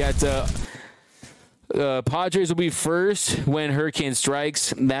 We got Padres will be first when Hurricane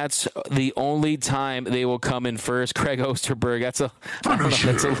strikes. That's the only time they will come in first. Craig Osterberg. That's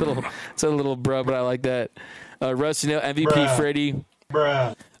a little bro, but I like that. Rusty Nail, MVP Bruh. Freddie.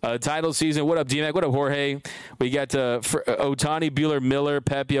 Bruh. Title season. What up, D-Mac? What up, Jorge? We got Otani, Buehler, Miller,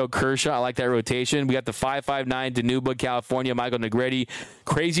 Pepiot, Kershaw. I like that rotation. We got the 559 Danuba, California, Michael Negretti.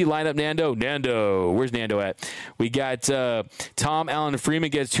 Crazy lineup, Nando. Where's Nando at? We got Tom Allen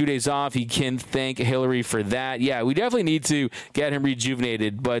Freeman gets 2 days off. He can thank Hillary for that. Yeah, we definitely need to get him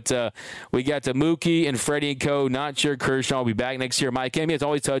rejuvenated. But we got the Mookie and Freddie and Co. Not sure Kershaw will be back next year. Mike Emmy, it's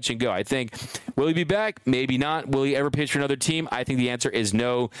always touch and go. I think, will he be back? Maybe not. Will he ever pitch for another team? I think the answer is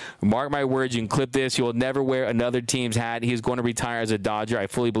no. Mark my words, you can clip this. He will never wear another team's hat. He's going to retire as a Dodger. I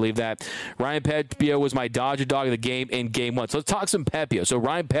fully believe that. Ryan Pepiot was my Dodger dog of the game in Game 1. So let's talk some Pepiot. So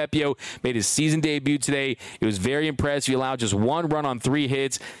Ryan Pepiot made his season debut today. It was very impressive. He allowed just 1 run on 3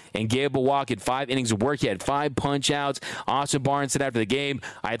 hits and gave a walk in 5 innings of work. He had 5 punch-outs. Austin Barnes said after the game,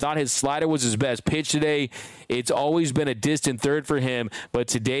 I thought his slider was his best pitch today. It's always been a distant third for him, but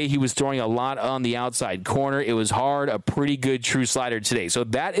today he was throwing a lot on the outside corner. It was hard, a pretty good true slider today. So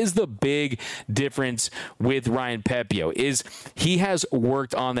that is the big difference with Ryan Pepiot, is he has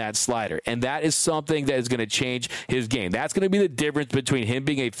worked on that slider, and that is something that is going to change his game. That's going to be the difference between him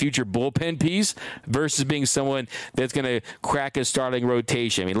being a future bullpen piece versus being someone that's going to crack a starting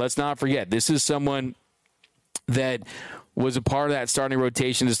rotation. I mean, let's not forget, this is someone that was a part of that starting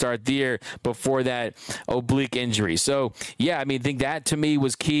rotation to start the year before that oblique injury. So, yeah, I mean, I think that to me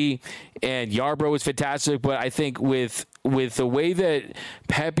was key, and Yarbrough was fantastic, but I think with the way that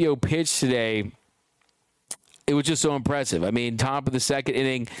Pepiot pitched today, it was just so impressive. I mean, top of the second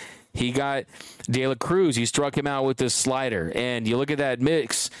inning, he got De La Cruz. He struck him out with this slider. And you look at that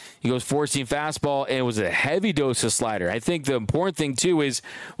mix, he goes 4-seam fastball, and it was a heavy dose of slider. I think the important thing, too, is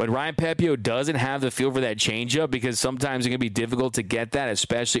when Ryan Pepiot doesn't have the feel for that changeup, because sometimes it can be difficult to get that,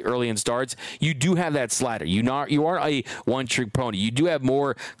 especially early in starts, you do have that slider. You aren't a one-trick pony. You do have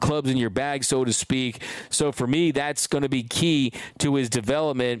more clubs in your bag, so to speak. So for me, that's going to be key to his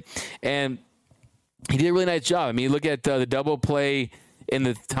development. And he did a really nice job. I mean, look at the double play in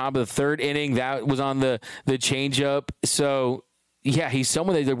the top of the 3rd inning. That was on the changeup. So, yeah, he's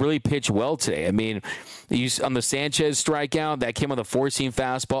someone that really pitched well today. I mean, on the Sanchez strikeout, that came on the 4-seam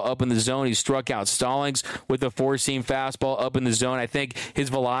fastball up in the zone. He struck out Stallings with the 4-seam fastball up in the zone. I think his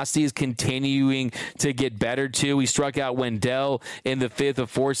velocity is continuing to get better, too. He struck out Wendell in the 5th, a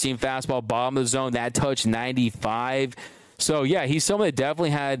 4-seam fastball, bottom of the zone. That touched 95. So, yeah, he's someone that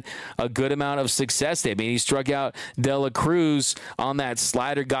definitely had a good amount of success there. I mean, he struck out De La Cruz on that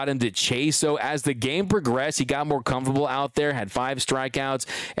slider, got him to chase. So, as the game progressed, he got more comfortable out there, had 5 strikeouts,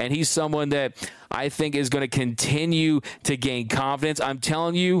 and he's someone that I think is going to continue to gain confidence. I'm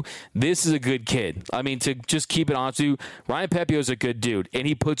telling you, this is a good kid. I mean, to just keep it honest with you, Ryan Pepiot is a good dude, and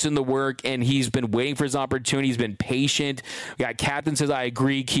he puts in the work, and he's been waiting for his opportunity. He's been patient. We got Captain says, I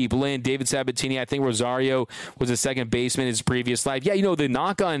agree, keep Lynn. David Sabatini, I think Rosario was a second baseman in his previous life. Yeah, the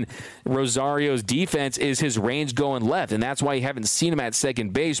knock on Rosario's defense is his range going left, and that's why you haven't seen him at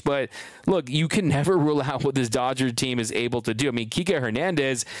second base. But, look, you can never rule out what this Dodgers team is able to do. I mean, Kike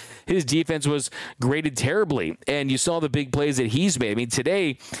Hernandez, his defense was graded terribly, and you saw the big plays that he's made. I mean,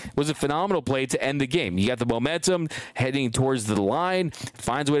 today was a phenomenal play to end the game. You got the momentum heading towards the line,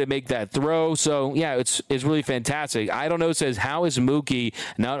 finds a way to make that throw. So, yeah, it's really fantastic. I don't know, says, how is Mookie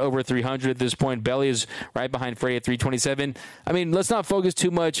not over 300 at this point? Belly is right behind Freddie at 327. I mean, let's not focus too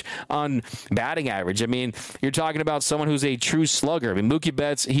much on batting average. I mean, you're talking about someone who's a true slugger. I mean, Mookie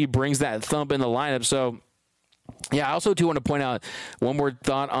Betts, he brings that thump in the lineup. So, yeah, I also do want to point out one more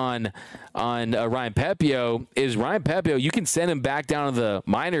thought on Ryan Pepiot is Ryan Pepiot, you can send him back down to the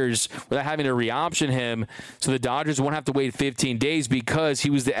minors without having to re-option him, so the Dodgers won't have to wait 15 days because he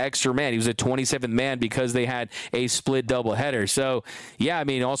was the extra man. He was the 27th man because they had a split doubleheader. So, yeah, I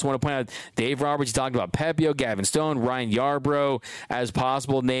mean, I also want to point out Dave Roberts talked about Pepiot, Gavin Stone, Ryan Yarbrough as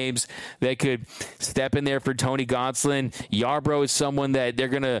possible names that could step in there for Tony Gonsolin. Yarbrough is someone that they're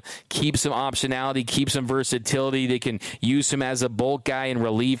going to keep some optionality, keep some versatility. They can use him as a bulk guy in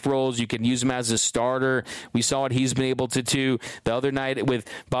relief roles. You can use him as a starter. We saw what he's been able to do the other night with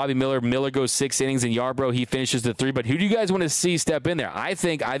Bobby Miller. Miller goes 6 innings, and Yarbrough, he finishes the 3. But who do you guys want to see step in there? I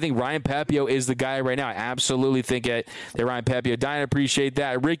think Ryan Pepiot is the guy right now. I absolutely think that Ryan Pepiot. Diane, appreciate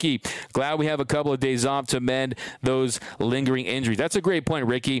that. Ricky, glad we have a couple of days off to mend those lingering injuries. That's a great point,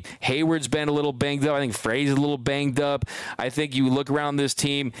 Ricky. Hayward's been a little banged up. I think Frazi's a little banged up. I think you look around this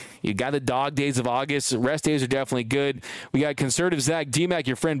team, you got the dog days of August. Rest days are definitely good. We got conservative Zach D-Mac,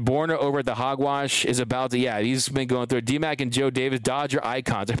 your friend Borna over at the Hogwash is about to, he's been going through it. D-Mac and Joe Davis, Dodger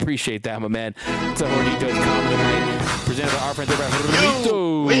icons. I appreciate that, my man. It's a Hornitos comment tonight. Presented by our friends over at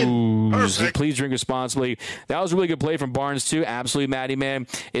Hornitos. Please drink responsibly. That was a really good play from Barnes, too. Absolutely, Matty, man.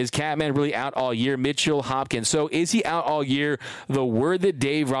 Is Catman really out all year? Mitchell Hopkins. So is he out all year? The word that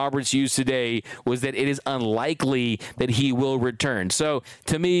Dave Roberts used today was that it is unlikely that he will return. So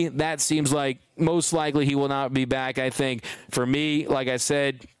to me, that seems like most likely he will not be back. I think for me, like I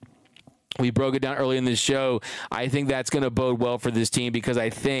said, we broke it down early in this show. I think that's going to bode well for this team because I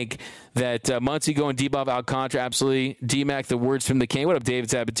think that Muncy going deep off Alcantara, absolutely. D-Mac, the words from the king. What up, David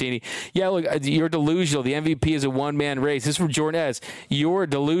Sabatini? Yeah, look, you're delusional. The MVP is a one-man race. This is from Jordan S. You're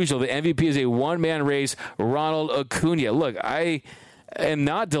delusional. The MVP is a one-man race. Ronald Acuna. Look, I am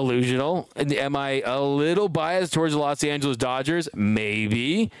not delusional. Am I a little biased towards the Los Angeles Dodgers?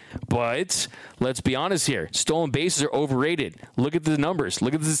 Maybe. But let's be honest here. Stolen bases are overrated. Look at the numbers.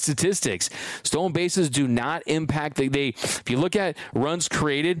 Look at the statistics. Stolen bases do not impact. If you look at runs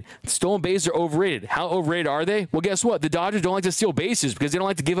created, stolen bases are overrated. How overrated are they? Well, guess what? The Dodgers don't like to steal bases because they don't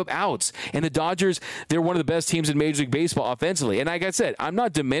like to give up outs. And the Dodgers, they're one of the best teams in Major League Baseball offensively. And like I said, I'm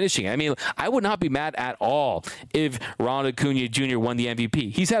not diminishing. I mean, I would not be mad at all if Ronald Acuna Jr. won the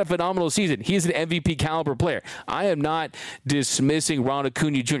MVP. He's had a phenomenal season. He's an MVP caliber player. I am not dismissing Ronald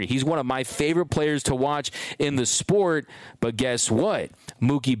Acuna Jr. He's one of my favorite players to watch in the sport. But guess what?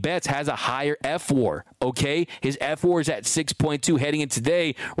 Mookie Betts has a higher F-WAR. Okay, his F-WAR is at 6.2 heading in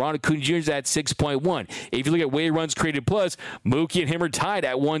today. Ronald Acuna Jr. is at 6.1. If you look at weighted runs created plus, Mookie and him are tied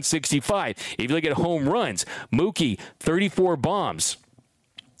at 165. If you look at home runs, Mookie 34 bombs.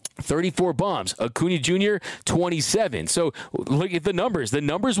 34 bombs. Acuna Jr., 27. So look at the numbers. The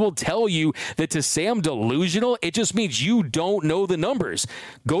numbers will tell you that to say I'm delusional, it just means you don't know the numbers.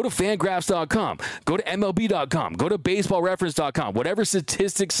 Go to Fangraphs.com. Go to MLB.com. Go to BaseballReference.com. Whatever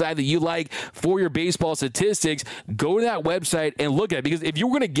statistics site that you like for your baseball statistics, go to that website and look at it. Because if you're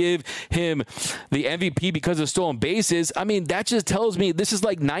going to give him the MVP because of stolen bases, I mean, that just tells me this is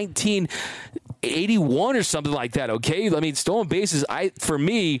like 1981 or something like that, okay? I mean, stolen bases, for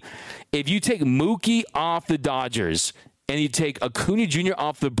me, if you take Mookie off the Dodgers and you take Acuna Jr.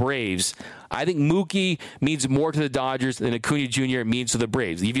 off the Braves, I think Mookie means more to the Dodgers than Acuna Jr. means to the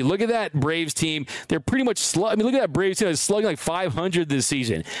Braves. If you look at that Braves team, they're pretty much look at that Braves team that's slugging like 500 this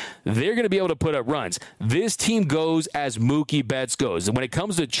season. They're going to be able to put up runs. This team goes as Mookie Betts goes. And when it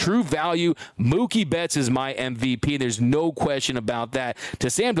comes to true value, Mookie Betts is my MVP. There's no question about that. To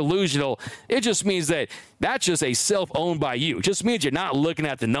say I'm delusional, it just means that that's just a self-owned by you. It just means you're not looking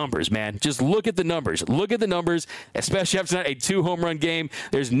at the numbers, man. Just look at the numbers. Look at the numbers, especially after tonight, a 2-home-run game.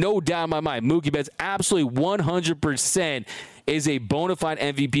 There's no doubt in my mind. Mookie Betts absolutely 100% is a bona fide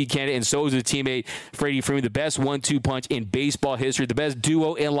MVP candidate, and so is his teammate Freddie Freeman, the best 1-2 punch in baseball history, the best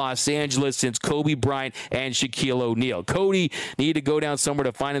duo in Los Angeles since Kobe Bryant and Shaquille O'Neal. Cody needed to go down somewhere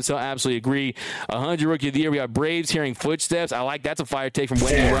to find himself. Absolutely agree. 100 Rookie of the Year. We got Braves hearing footsteps. I like that's a fire take from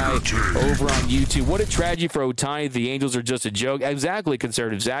Wendy Wright over on YouTube. What a tragedy for Ohtani. The Angels are just a joke. Exactly,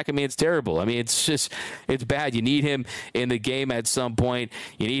 conservative Zach. I mean, it's terrible. I mean, it's bad. You need him in the game at some point.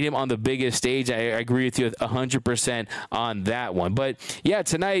 You need him on the biggest stage. I agree with you 100% on that one. But yeah,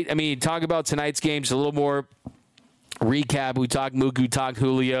 tonight, I mean, talk about tonight's game, just a little more recap. We talked Mookie, we talked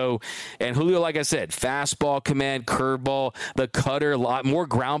Julio. And Julio, like I said, fastball command, curveball, the cutter, a lot more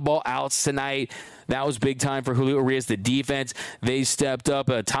ground ball outs tonight. That was big time for Julio Urias. The defense, they stepped up.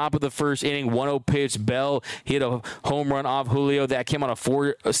 Top of the first inning, 1-0 pitch. Bell hit a home run off Julio. That came on a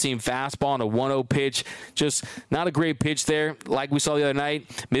 4-seam fastball on a 1-0 pitch. Just not a great pitch there. Like we saw the other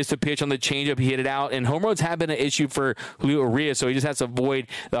night, missed a pitch on the changeup. He hit it out. And home runs have been an issue for Julio Urias, so he just has to avoid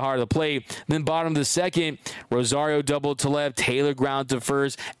the heart of the plate. Then bottom of the second, Rosario doubled to left. Taylor ground to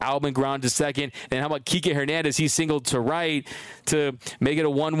first. Albin ground to second. And how about Kike Hernandez? He singled to right to make it a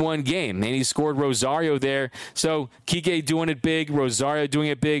 1-1 game. And he scored Rosario there. So Kike doing it big, Rosario doing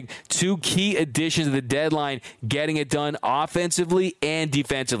it big. Two key additions to the deadline, getting it done offensively and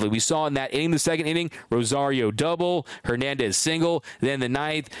defensively. We saw in that inning, the second inning, Rosario double, Hernandez single. Then the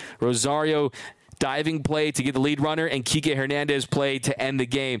ninth, Rosario diving play to get the lead runner, and Kike Hernandez play to end the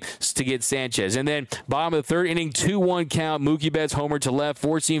game to get Sanchez. And then bottom of the third inning, 2-1 count. Mookie Betts homer to left,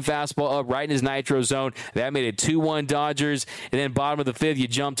 4-seam fastball up right in his nitro zone. That made it 2-1 Dodgers. And then bottom of the fifth, you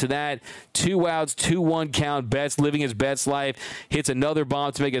jump to that. 2 outs, 2-1 count. Betts living his Betts life. Hits another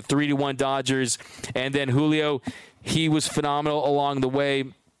bomb to make it 3-1 Dodgers. And then Julio, he was phenomenal along the way.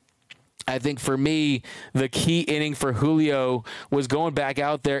 I think for me, the key inning for Julio was going back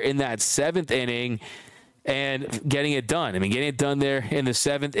out there in that 7th inning and getting it done. I mean, getting it done there in the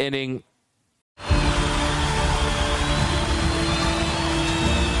 7th inning.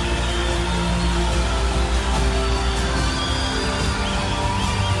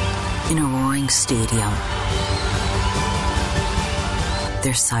 In a roaring stadium,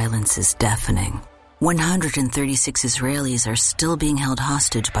 their silence is deafening. 136 Israelis are still being held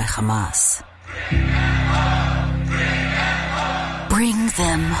hostage by Hamas. Bring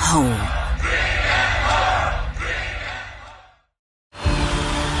them home.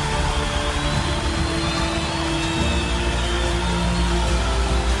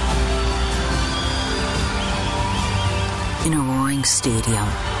 In a roaring stadium,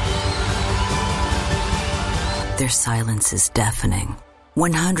 their silence is deafening.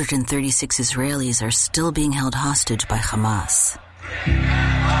 136 Israelis are still being held hostage by Hamas.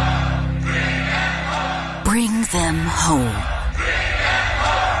 Bring them home.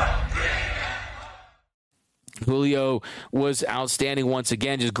 Julio was outstanding once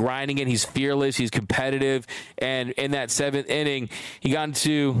again, just grinding it. He's fearless. He's competitive. And in that 7th inning, he got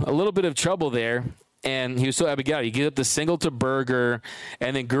into a little bit of trouble there. And he was so happy to get out. He gives up the single to Berger,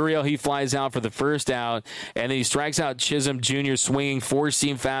 and then Gurriel, he flies out for the first out, and then he strikes out Chisholm Jr. swinging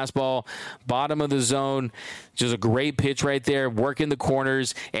 4-seam fastball, bottom of the zone. Just a great pitch right there, working the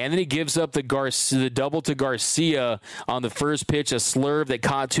corners, and then he gives up the double to Garcia on the first pitch, a slurve that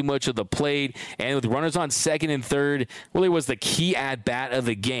caught too much of the plate, and with runners on second and third, really was the key at-bat of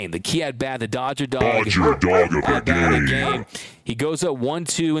the game. The key at-bat, the Dodger dog of the game. He goes up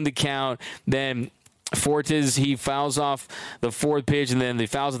 1-2 in the count, then Fortes, he fouls off the 4th pitch, and then he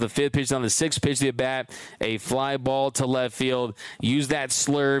fouls off the 5th pitch on the 6th pitch of the bat, a fly ball to left field. Use that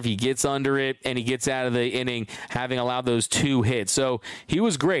slurve. He gets under it, and he gets out of the inning, having allowed those 2 hits. So he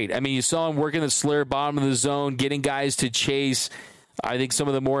was great. I mean, you saw him working the slurve, bottom of the zone, getting guys to chase. I think some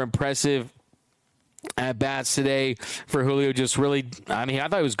of the more impressive at bats today for Julio, just really, I mean, I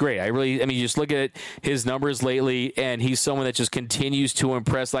thought it was great. You just look at his numbers lately, and he's someone that just continues to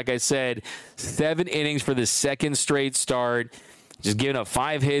impress. Like I said, 7 innings for the 2nd straight start. just giving up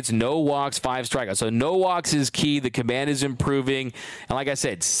 5 hits, no walks, 5 strikeouts. So no walks is key. The command is improving. And like I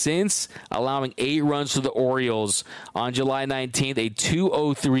said, since allowing 8 runs to the Orioles on July 19th, a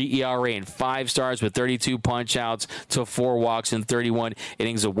 2.03 ERA and 5 starts with 32 punch-outs to 4 walks and 31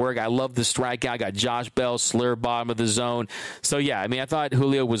 innings of work. I love the strikeout. Got Josh Bell, slur bottom of the zone. So, yeah, I mean, I thought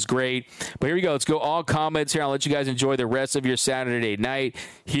Julio was great. But here we go. Let's go all comments here. I'll let you guys enjoy the rest of your Saturday night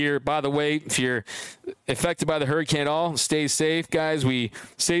here. By the way, if you're affected by the hurricane at all, stay safe, guys. We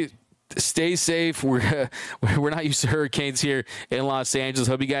stay safe. We're not used to hurricanes here in Los Angeles.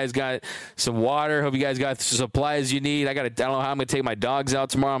 Hope you guys got some water. Hope you guys got the supplies you need. I don't know how I'm going to take my dogs out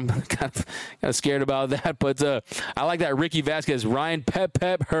tomorrow. I'm kind of scared about that. But I like that. Ricky Vasquez, Ryan Pep,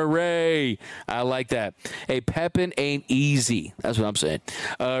 hooray. I like that. Hey, Pepin ain't easy. That's what I'm saying.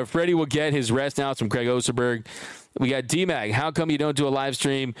 Freddie will get his rest now. It's from Craig Osterberg. We got D-Mag. How come you don't do a live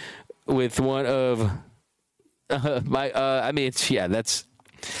stream with one of that's...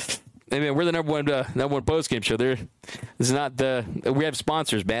 I mean, we're the number one postgame show. This is not we have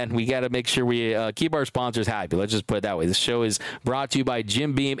sponsors, man. We got to make sure we keep our sponsors happy. Let's just put it that way. This show is brought to you by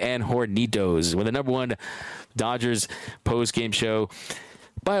Jim Beam and Hornitos. We're the number one Dodgers postgame show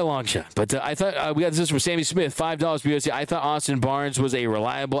by a long shot. But I thought we got this from Sammy Smith, $5 BOC. I thought Austin Barnes was a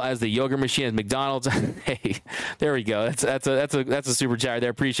reliable as the yogurt machine at McDonald's. Hey, there we go. That's a super chat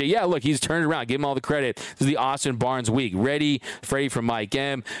there. Appreciate it. Yeah, look, he's turned around. Give him all the credit. This is the Austin Barnes week. Ready, Freddie from Mike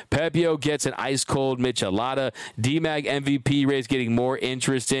M. Pepiot gets an ice cold michelada. D-Mag MVP race getting more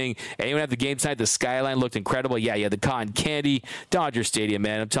interesting. Anyone at the game tonight? The skyline looked incredible. Yeah, the cotton candy. Dodger Stadium,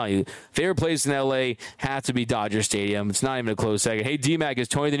 man. I'm telling you, favorite place in LA has to be Dodger Stadium. It's not even a close second. Hey, D-Mag,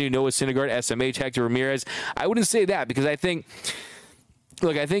 is Tony the new Noah Syndergaard, SMH, Hector Ramirez? I wouldn't say that because I think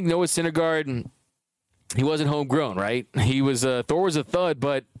Noah Syndergaard, he wasn't homegrown, right? He was Thor was a thud,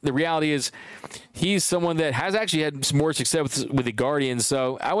 but the reality is he's someone that has actually had some more success with the Guardians.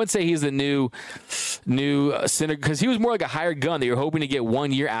 So I wouldn't say he's the new Syndergaard because he was more like a hired gun that you're hoping to get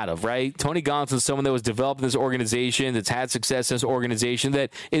 1 year out of, right? Tony Gonsolin, someone that was developed in this organization, that's had success in this organization,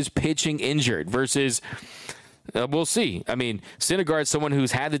 that is pitching injured versus. We'll see. I mean, Syndergaard's someone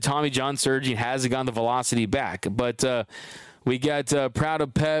who's had the Tommy John surgery and hasn't gotten the velocity back. But we got Proud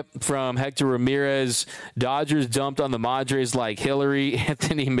of Pep from Hector Ramirez. Dodgers dumped on the Madres like Hillary.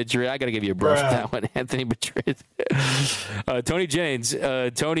 Anthony Madrid. I got to give you a brush for that one. Anthony Madrid. Tony Jennings.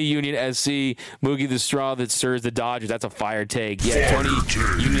 Tony Union SC. Mookie the straw that stirs the Dodgers. That's a fire take. Yeah, Tony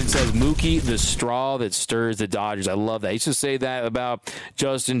Union says Mookie the straw that stirs the Dodgers. I love that. I used to say that about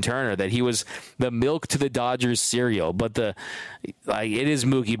Justin Turner, that he was the milk to the Dodgers cereal. But it is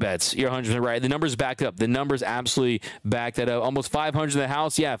Mookie Betts. You're 100% right. The numbers back up. The numbers absolutely back that up. Almost 500 in the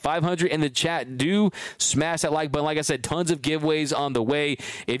house. Yeah, 500 in the chat. Do smash that like button. Like I said, tons of giveaways on the way.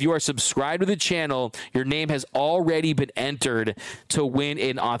 If you are subscribed to the channel, your name has already been entered to win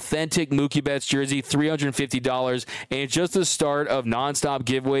an authentic Mookie Betts jersey, $350. And it's just the start of nonstop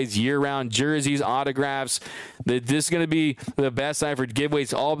giveaways, year-round jerseys, autographs. This is going to be the best night for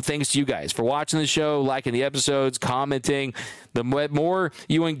giveaways. All thanks to you guys for watching the show, liking the episodes, commenting. The more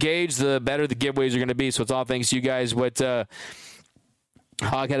you engage, the better the giveaways are going to be. So it's all thanks to you guys.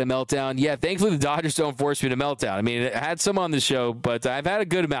 Hog had a meltdown. Yeah, thankfully the Dodgers don't force me to meltdown. I mean, I had some on the show, but I've had a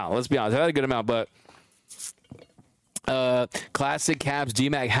good amount. Let's be honest. I've had a good amount, but Classic Caps,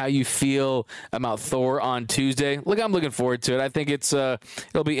 D-Mac, how you feel about Thor on Tuesday? Look, I'm looking forward to it. I think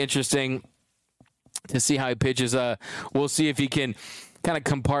it'll be interesting to see how he pitches. We'll see if he can kind of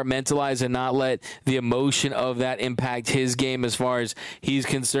compartmentalize and not let the emotion of that impact his game as far as he's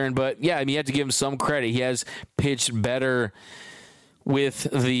concerned. But, yeah, I mean, you have to give him some credit. He has pitched better he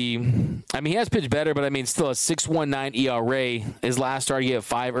has pitched better, but I mean, still a 6.19 ERA. His last start, he had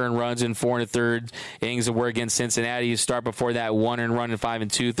 5 earned runs in 4 1/3 innings of work against Cincinnati. His start before that, 1 earned run in 5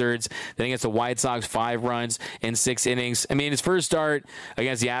 2/3. Then against the White Sox, 5 runs in 6 innings. I mean, his first start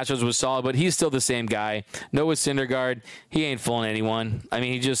against the Astros was solid, but he's still the same guy. Noah Syndergaard, he ain't fooling anyone. I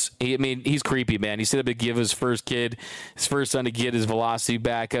mean, he's creepy, man. He said to give his first son to get his velocity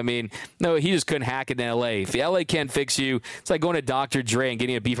back. I mean, no, he just couldn't hack it in LA. If LA can't fix you, it's like going to Dr. Dre and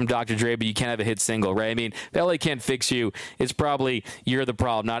getting a beat from Dr. Dre, but you can't have a hit single, right? I mean, if LA can't fix you, it's probably you're the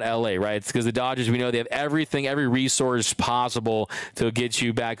problem, not LA, right? It's because the Dodgers, we know they have everything, every resource possible to get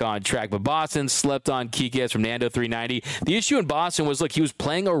you back on track. But Boston slept on Kike from Nando 390. The issue in Boston was, look, he was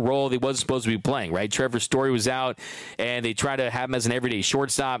playing a role that he wasn't supposed to be playing, right? Trevor Story was out, and they tried to have him as an everyday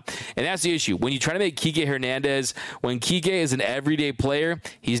shortstop, and that's the issue. When you try to make Kike Hernandez, when Kike is an everyday player,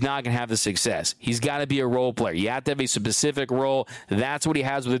 he's not going to have the success. He's got to be a role player. You have to have a specific role. That's what he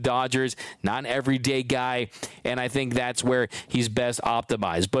has with the Dodgers, not an everyday guy, and I think that's where he's best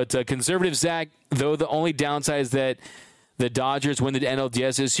optimized. But conservative Zach, though, the only downside is that the Dodgers win the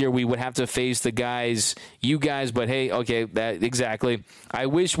NLDS this year, we would have to face you guys, but hey, okay, that exactly. I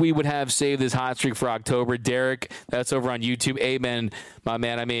wish we would have saved this hot streak for October. Derek, that's over on YouTube. Amen, my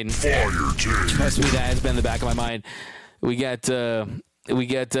man. I mean, trust me, that has been in the back of my mind.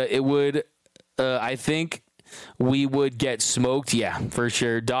 I think we would get smoked. Yeah, for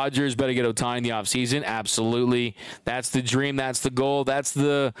sure. Dodgers better get Ohtani in the offseason. Absolutely. That's the dream. That's the goal. That's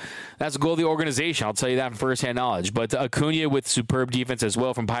the goal of the organization. I'll tell you that from firsthand knowledge. But Acuna with superb defense as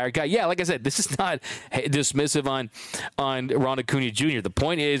well from Pirate Guy. Yeah, like I said, this is not dismissive on Ron Acuna Jr. The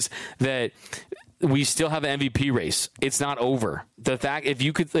point is that we still have an MVP race. It's not over. The fact, if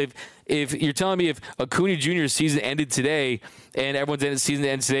you're telling me if Acuna Jr.'s season ended today and everyone's season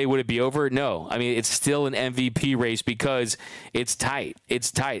ends today, would it be over? No. I mean, it's still an MVP race because it's tight.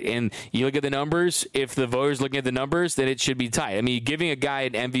 It's tight. And you look at the numbers, if the voters looking at the numbers, then it should be tight. I mean, giving a guy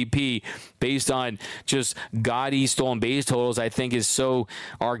an MVP based on just gaudy stolen base totals, I think is so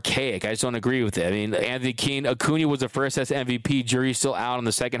archaic. I just don't agree with it. I mean, Anthony Keane, Acuna was the first as MVP. Jury's still out in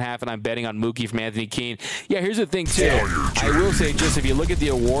the second half, and I'm betting on Mookie from Anthony Keane. Yeah, here's the thing, too. I will say, just if you look at the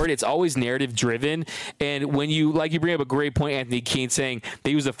award, it's always narrative driven. And when you bring up a great point, Anthony Keane, saying that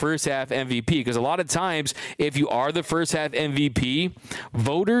he was the first half MVP, because a lot of times, if you are the first half MVP,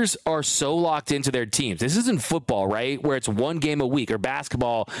 voters are so locked into their teams. This isn't football, right? Where it's one game a week, or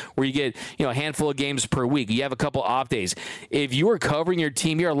basketball where you get, a handful of games per week. You have a couple off days. If you are covering your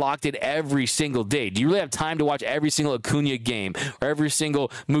team, you're locked in every single day. Do you really have time to watch every single Acuna game, or every single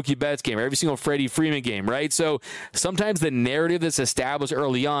Mookie Betts game, or every single Freddie Freeman game, right? So sometimes the narrative that's established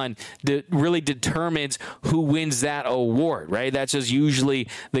early on really determines who wins that award, right? That's just usually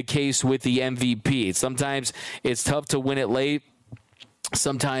the case with the MVP. Sometimes it's tough to win it late.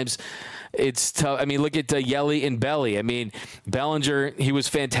 Sometimes it's tough. I mean, look at Yelly and Belly. I mean, Bellinger, he was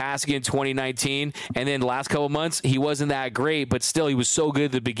fantastic in 2019, and then the last couple of months, he wasn't that great, but still, he was so good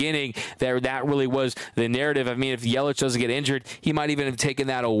at the beginning that really was the narrative. I mean, if Yelich doesn't get injured, he might even have taken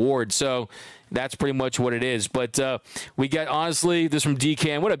that award. So that's pretty much what it is. But we got, honestly, this from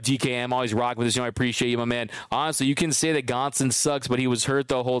DKM. What up, DKM? Always rock with this. I appreciate you, my man. Honestly, you can say that Gonsolin sucks, but he was hurt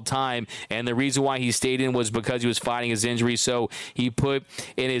the whole time. And the reason why he stayed in was because he was fighting his injury. So he put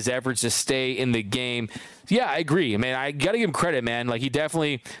in his efforts to stay in the game. Yeah, I agree. Man, I got to give him credit, man. Like, he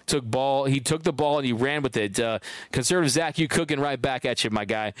definitely took the ball and he ran with it. Conservative Zach, you cooking right back at you, my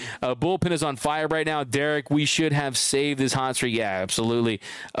guy. Bullpen is on fire right now. Derek, we should have saved this hot streak. Yeah, absolutely.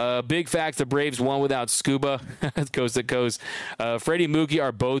 Big facts, the Braves won without Scuba. Coast to coast. Freddie, Mookie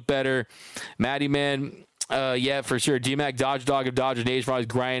are both better. Matty, man, yeah, for sure. D-Mac, Dodge Dog of Dodger Nation, always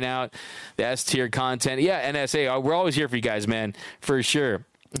grinding out the S-tier content. Yeah, NSA, we're always here for you guys, man, for sure.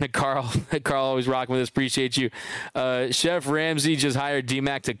 Carl always rocking with us. Appreciate you. Chef Ramsey just hired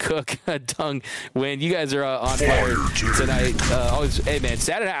D-Mac to cook a tongue when you guys are on fire tonight. Hey, man,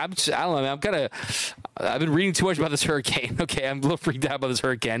 Saturday, I don't know, man. I've been reading too much about this hurricane. Okay, I'm a little freaked out about this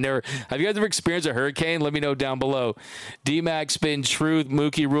hurricane. Have you guys ever experienced a hurricane? Let me know down below. D-Mac, spin truth.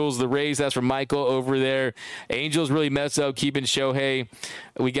 Mookie rules the Rays. That's from Michael over there. Angels really mess up keeping Shohei.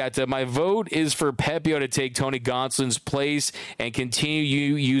 We got my vote is for Pepiot to take Tony Gonsolin's place and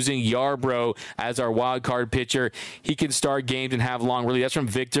continue using Yarbrough as our wild card pitcher. He can start games and have long relief. That's from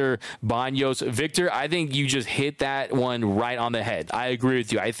Victor Banos. Victor, I think you just hit that one right on the head. I agree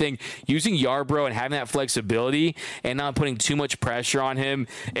with you. I think using Yarbrough and having that flexibility and not putting too much pressure on him,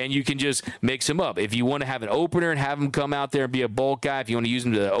 and you can just mix him up. If you want to have an opener and have him come out there and be a bulk guy, if you want to use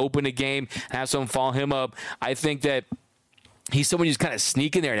him to open a game and have someone follow him up, I think that he's someone who's kind of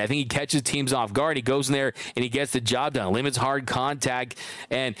sneaking there, and I think he catches teams off guard. He goes in there and he gets the job done, limits hard contact,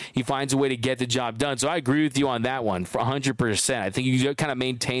 and he finds a way to get the job done. So I agree with you on that one for 100%. I think you kind of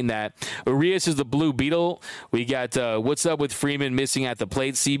maintain that. Urias is the Blue Beetle. We got what's up with Freeman missing at the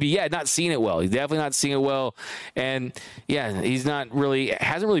plate. CB, yeah, not seeing it well. He's definitely not seeing it well, and yeah, hasn't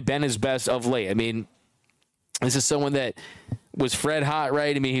really been his best of late. I mean, this is someone that was Fred hot,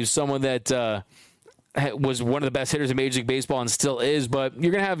 right? I mean, he was someone that was one of the best hitters in Major League Baseball and still is, but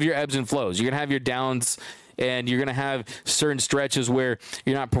you're going to have your ebbs and flows. You're going to have your downs, and you're going to have certain stretches where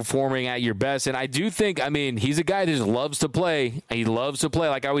you're not performing at your best. And I do think, I mean, he's a guy that just loves to play. He loves to play.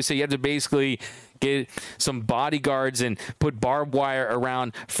 Like I always say, you have to basically get some bodyguards and put barbed wire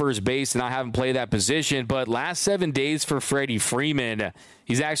around first base and not have him play that position. But last 7 days for Freddie Freeman,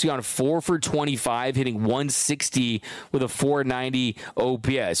 he's actually on 4 for 25, hitting 160 with a 490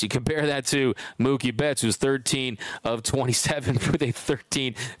 OPS. You compare that to Mookie Betts, who's 13 of 27 with a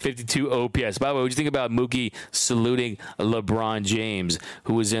 1352 OPS. By the way, what do you think about Mookie saluting LeBron James,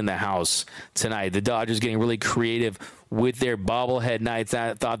 who was in the house tonight? The Dodgers getting really creative with their bobblehead nights.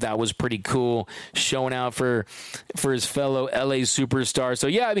 I thought that was pretty cool, showing out for his fellow LA superstar. So,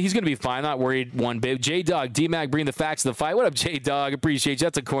 yeah, I mean, he's going to be fine. Not worried one bit. J-Dog, D-Mac bringing the facts to the fight. What up, J-Dog? Appreciate you.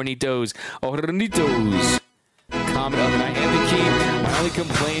 That's a Cornitos. Cornitos. Comment of the night. And the King, my only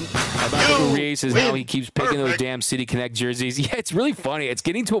complaint about Urias is how he keeps picking those damn City Connect jerseys. Yeah, it's really funny. It's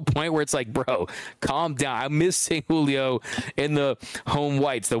getting to a point where it's like, bro, calm down. I miss St. Julio in the home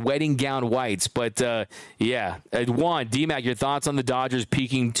whites, the wedding gown whites. But, yeah. Juan, D-Mac, your thoughts on the Dodgers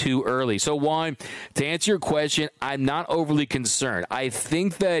peaking too early? So, Juan, to answer your question, I'm not overly concerned. I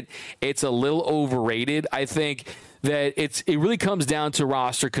think that it's a little overrated. I think that it really comes down to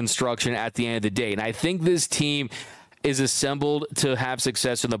roster construction at the end of the day. And I think this team is assembled to have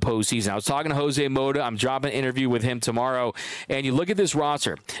success in the postseason. I was talking to Jose Mota. I'm dropping an interview with him tomorrow. And you look at this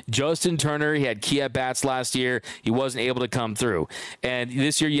roster. Justin Turner, he had key at-bats last year. He wasn't able to come through. And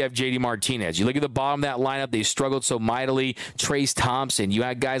this year you have J.D. Martinez. You look at the bottom of that lineup. They struggled so mightily. Trace Thompson. You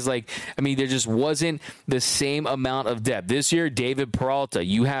had guys like, I mean, there just wasn't the same amount of depth. This year, David Peralta.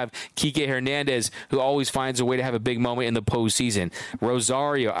 You have Kike Hernandez, who always finds a way to have a big moment in the postseason.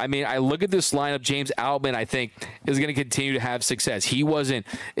 Rosario. I mean, I look at this lineup. James Outman, I think, is going to continue to have success. He wasn't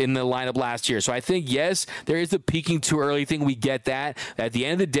in the lineup last year. So I think, yes, there is the peaking too early thing. We get that. At the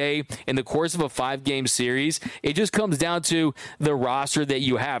end of the day, in the course of a 5-game series, it just comes down to the roster that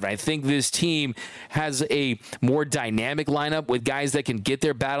you have. And I think this team has a more dynamic lineup with guys that can get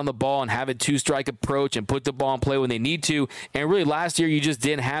their bat on the ball and have a 2-strike approach and put the ball in play when they need to. And really, last year, you just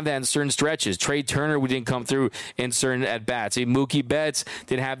didn't have that in certain stretches. Trey Turner, we didn't come through in certain at-bats. Mookie Betts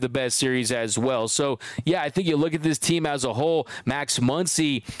didn't have the best series as well. So, yeah, I think you look at this team as a whole. Max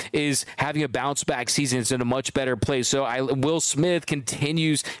Muncy is having a bounce back season. It's in a much better place. So Will Smith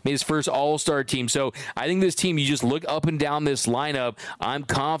continues his first all-star team. So I think this team, you just look up and down this lineup, I'm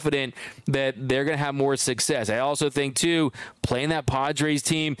confident that they're going to have more success. I also think, too, playing that Padres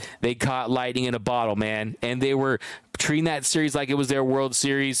team, they caught lightning in a bottle, man. And they were treating that series like it was their World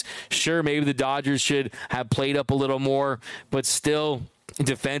Series. Sure, maybe the Dodgers should have played up a little more, but still,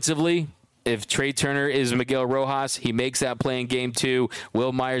 defensively, if Trey Turner is Miguel Rojas, he makes that play in game 2.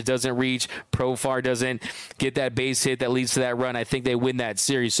 Will Myers doesn't reach. Profar doesn't get that base hit that leads to that run. I think they win that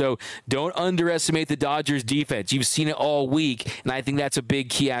series. So don't underestimate the Dodgers defense. You've seen it all week, and I think that's a big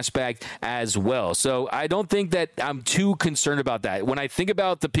key aspect as well. So I don't think that I'm too concerned about that. When I think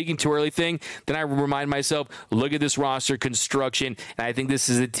about the peaking too early thing, then I remind myself, look at this roster construction, and I think this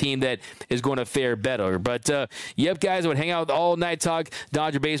is a team that is going to fare better. But, yep, guys, I would hang out all night, talk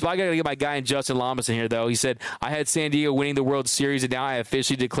Dodger baseball. I got to get my guy and Justin Lamas in here, though. He said, I had San Diego winning the World Series, and now I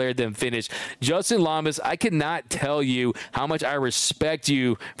officially declared them finished. Justin Lamas, I cannot tell you how much I respect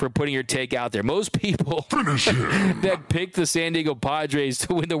you for putting your take out there. Most people that picked the San Diego Padres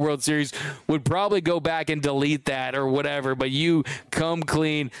to win the World Series would probably go back and delete that or whatever, but you come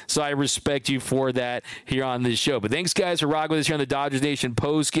clean, so I respect you for that here on this show. But thanks, guys, for rocking with us here on the Dodgers Nation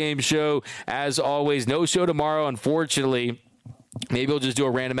post-game show. As always, no show tomorrow, unfortunately. Maybe we'll just do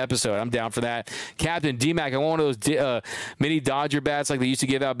a random episode. I'm down for that. Captain D-Mac, I want one of those mini Dodger bats like they used to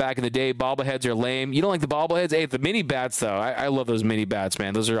give out back in the day. Bobbleheads are lame. You don't like the bobbleheads? Hey, the mini bats, though. I love those mini bats,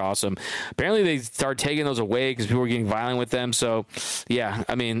 man. Those are awesome. Apparently, they start taking those away because people were getting violent with them. So, yeah,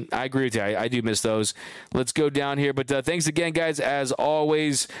 I mean, I agree with you. I do miss those. Let's go down here. But thanks again, guys. As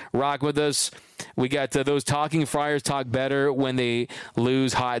always, rock with us. We got those talking Friars talk better when they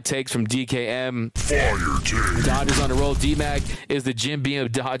lose. Hot takes from DKM. Fire team. Dodgers on the roll. D-Mac is the Jim Beam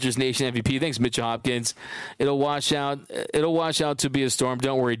of Dodgers Nation MVP. Thanks, Mitchell Hopkins. It'll wash out to be a storm.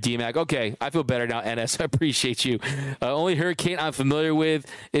 Don't worry, D-Mac. Okay, I feel better now, NS. I appreciate you. Only hurricane I'm familiar with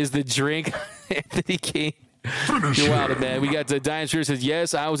is the drink. Anthony King. You're wild, man. We got Diane Shrew says,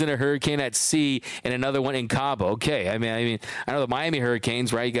 yes, I was in a hurricane at sea and another one in Cabo. Okay. I mean, I know the Miami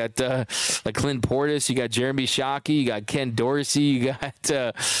Hurricanes, right? You got like Clint Portis, you got Jeremy Shockey, you got Ken Dorsey, you got,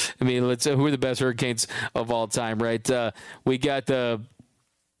 who are the best Hurricanes of all time, right? We got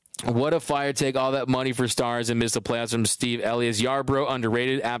what a fire take, all that money for stars and miss the playoffs from Steve Elias. Yarbrough,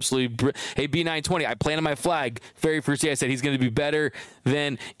 underrated, absolutely. Hey, B920, I planted my flag. Very first day I said he's going to be better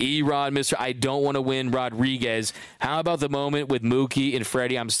than E-Rod, Mr. I don't want to win Rodriguez. How about the moment with Mookie and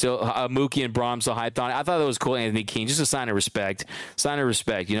Freddie? I'm still, Mookie and Braun still hyped on it. I thought that was cool, Anthony King. Just a sign of respect.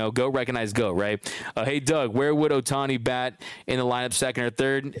 Go recognize go, right? Hey, Doug, where would Ohtani bat in the lineup, second or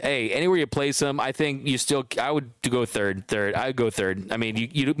third? Hey, anywhere you place him, I think I would go third. I would go third. I mean,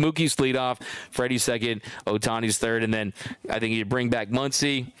 Mookie's lead off, Freddie's second, Ohtani's third, and then I think you bring back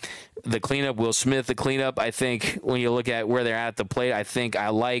Muncy, the cleanup, Will Smith, the cleanup. I think when you look at where they're at the plate, I think I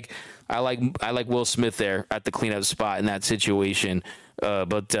like Will Smith there at the cleanup spot in that situation.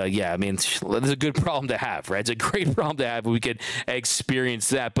 Yeah, I mean, it's a good problem to have, right? It's a great problem to have. We could experience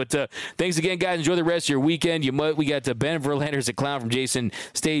that. But thanks again, guys. Enjoy the rest of your weekend. We got Ben Verlander's a clown from Jason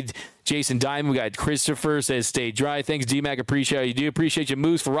Diamond. We got Christopher says stay dry. Thanks, D-Mac. Appreciate how you do. Appreciate you,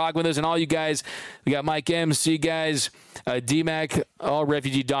 Moose, for rocking with us. And all you guys, we got Mike M. See you guys. D-Mac, all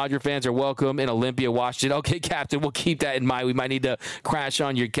refugee Dodger fans are welcome in Olympia, Washington. Okay, Captain, we'll keep that in mind. We might need to crash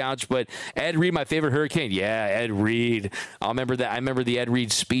on your couch. But Ed Reed, my favorite Hurricane. Yeah, Ed Reed. I remember the Ed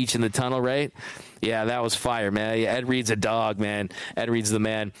Reed speech in the tunnel, right? Yeah, that was fire, man. Yeah, Ed Reed's a dog, man. Ed Reed's the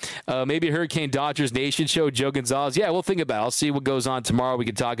man. Maybe a Hurricane Dodgers Nation show, Joe Gonzalez. Yeah, we'll think about it. I'll see what goes on tomorrow. We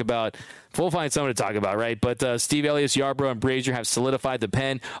can talk about. We'll find something to talk about, right? But Steve Elliott, Yarbrough, and Brazier have solidified the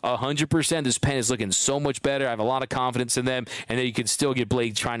pen 100%. This pen is looking so much better. I have a lot of confidence in them. And then you can still get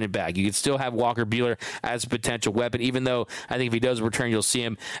Blake Trinan back. You can still have Walker Buehler as a potential weapon, even though I think if he does return, you'll see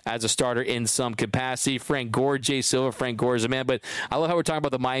him as a starter in some capacity. Frank Gore, Jay Silva. Frank Gore is a man. But I love how we're talking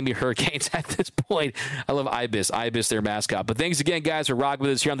about the Miami Hurricanes at this point. I love Ibis, their mascot. But thanks again, guys, for rocking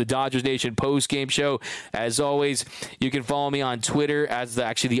with us here on the Dodgers Nation post-game show. As always, you can follow me on Twitter as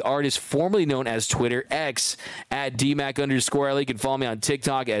the artist formerly known as Twitter X at DMac_LA. You can follow me on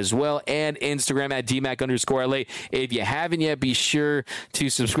TikTok as well and Instagram at DMac_LA. If you haven't yet, be sure to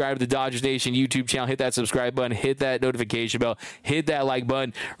subscribe to the Dodgers Nation YouTube channel. Hit that subscribe button. Hit that notification bell. Hit that like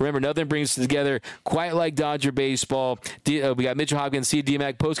button. Remember, nothing brings us together quite like Dodger baseball. We got Mitchell Hopkins, see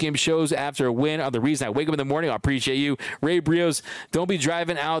DMac post-game shows after a win are the reason I wake up in the morning. I appreciate you. Ray Brios, don't be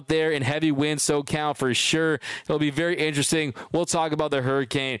driving out there in heavy winds, SoCal for sure. It'll be very interesting. We'll talk about the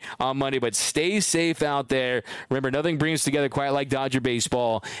Hurricane on Monday, but stay safe out there. Remember, nothing brings us together quite like Dodger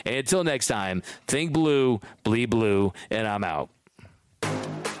baseball. And until next time, think blue, bleed blue, and I'm out.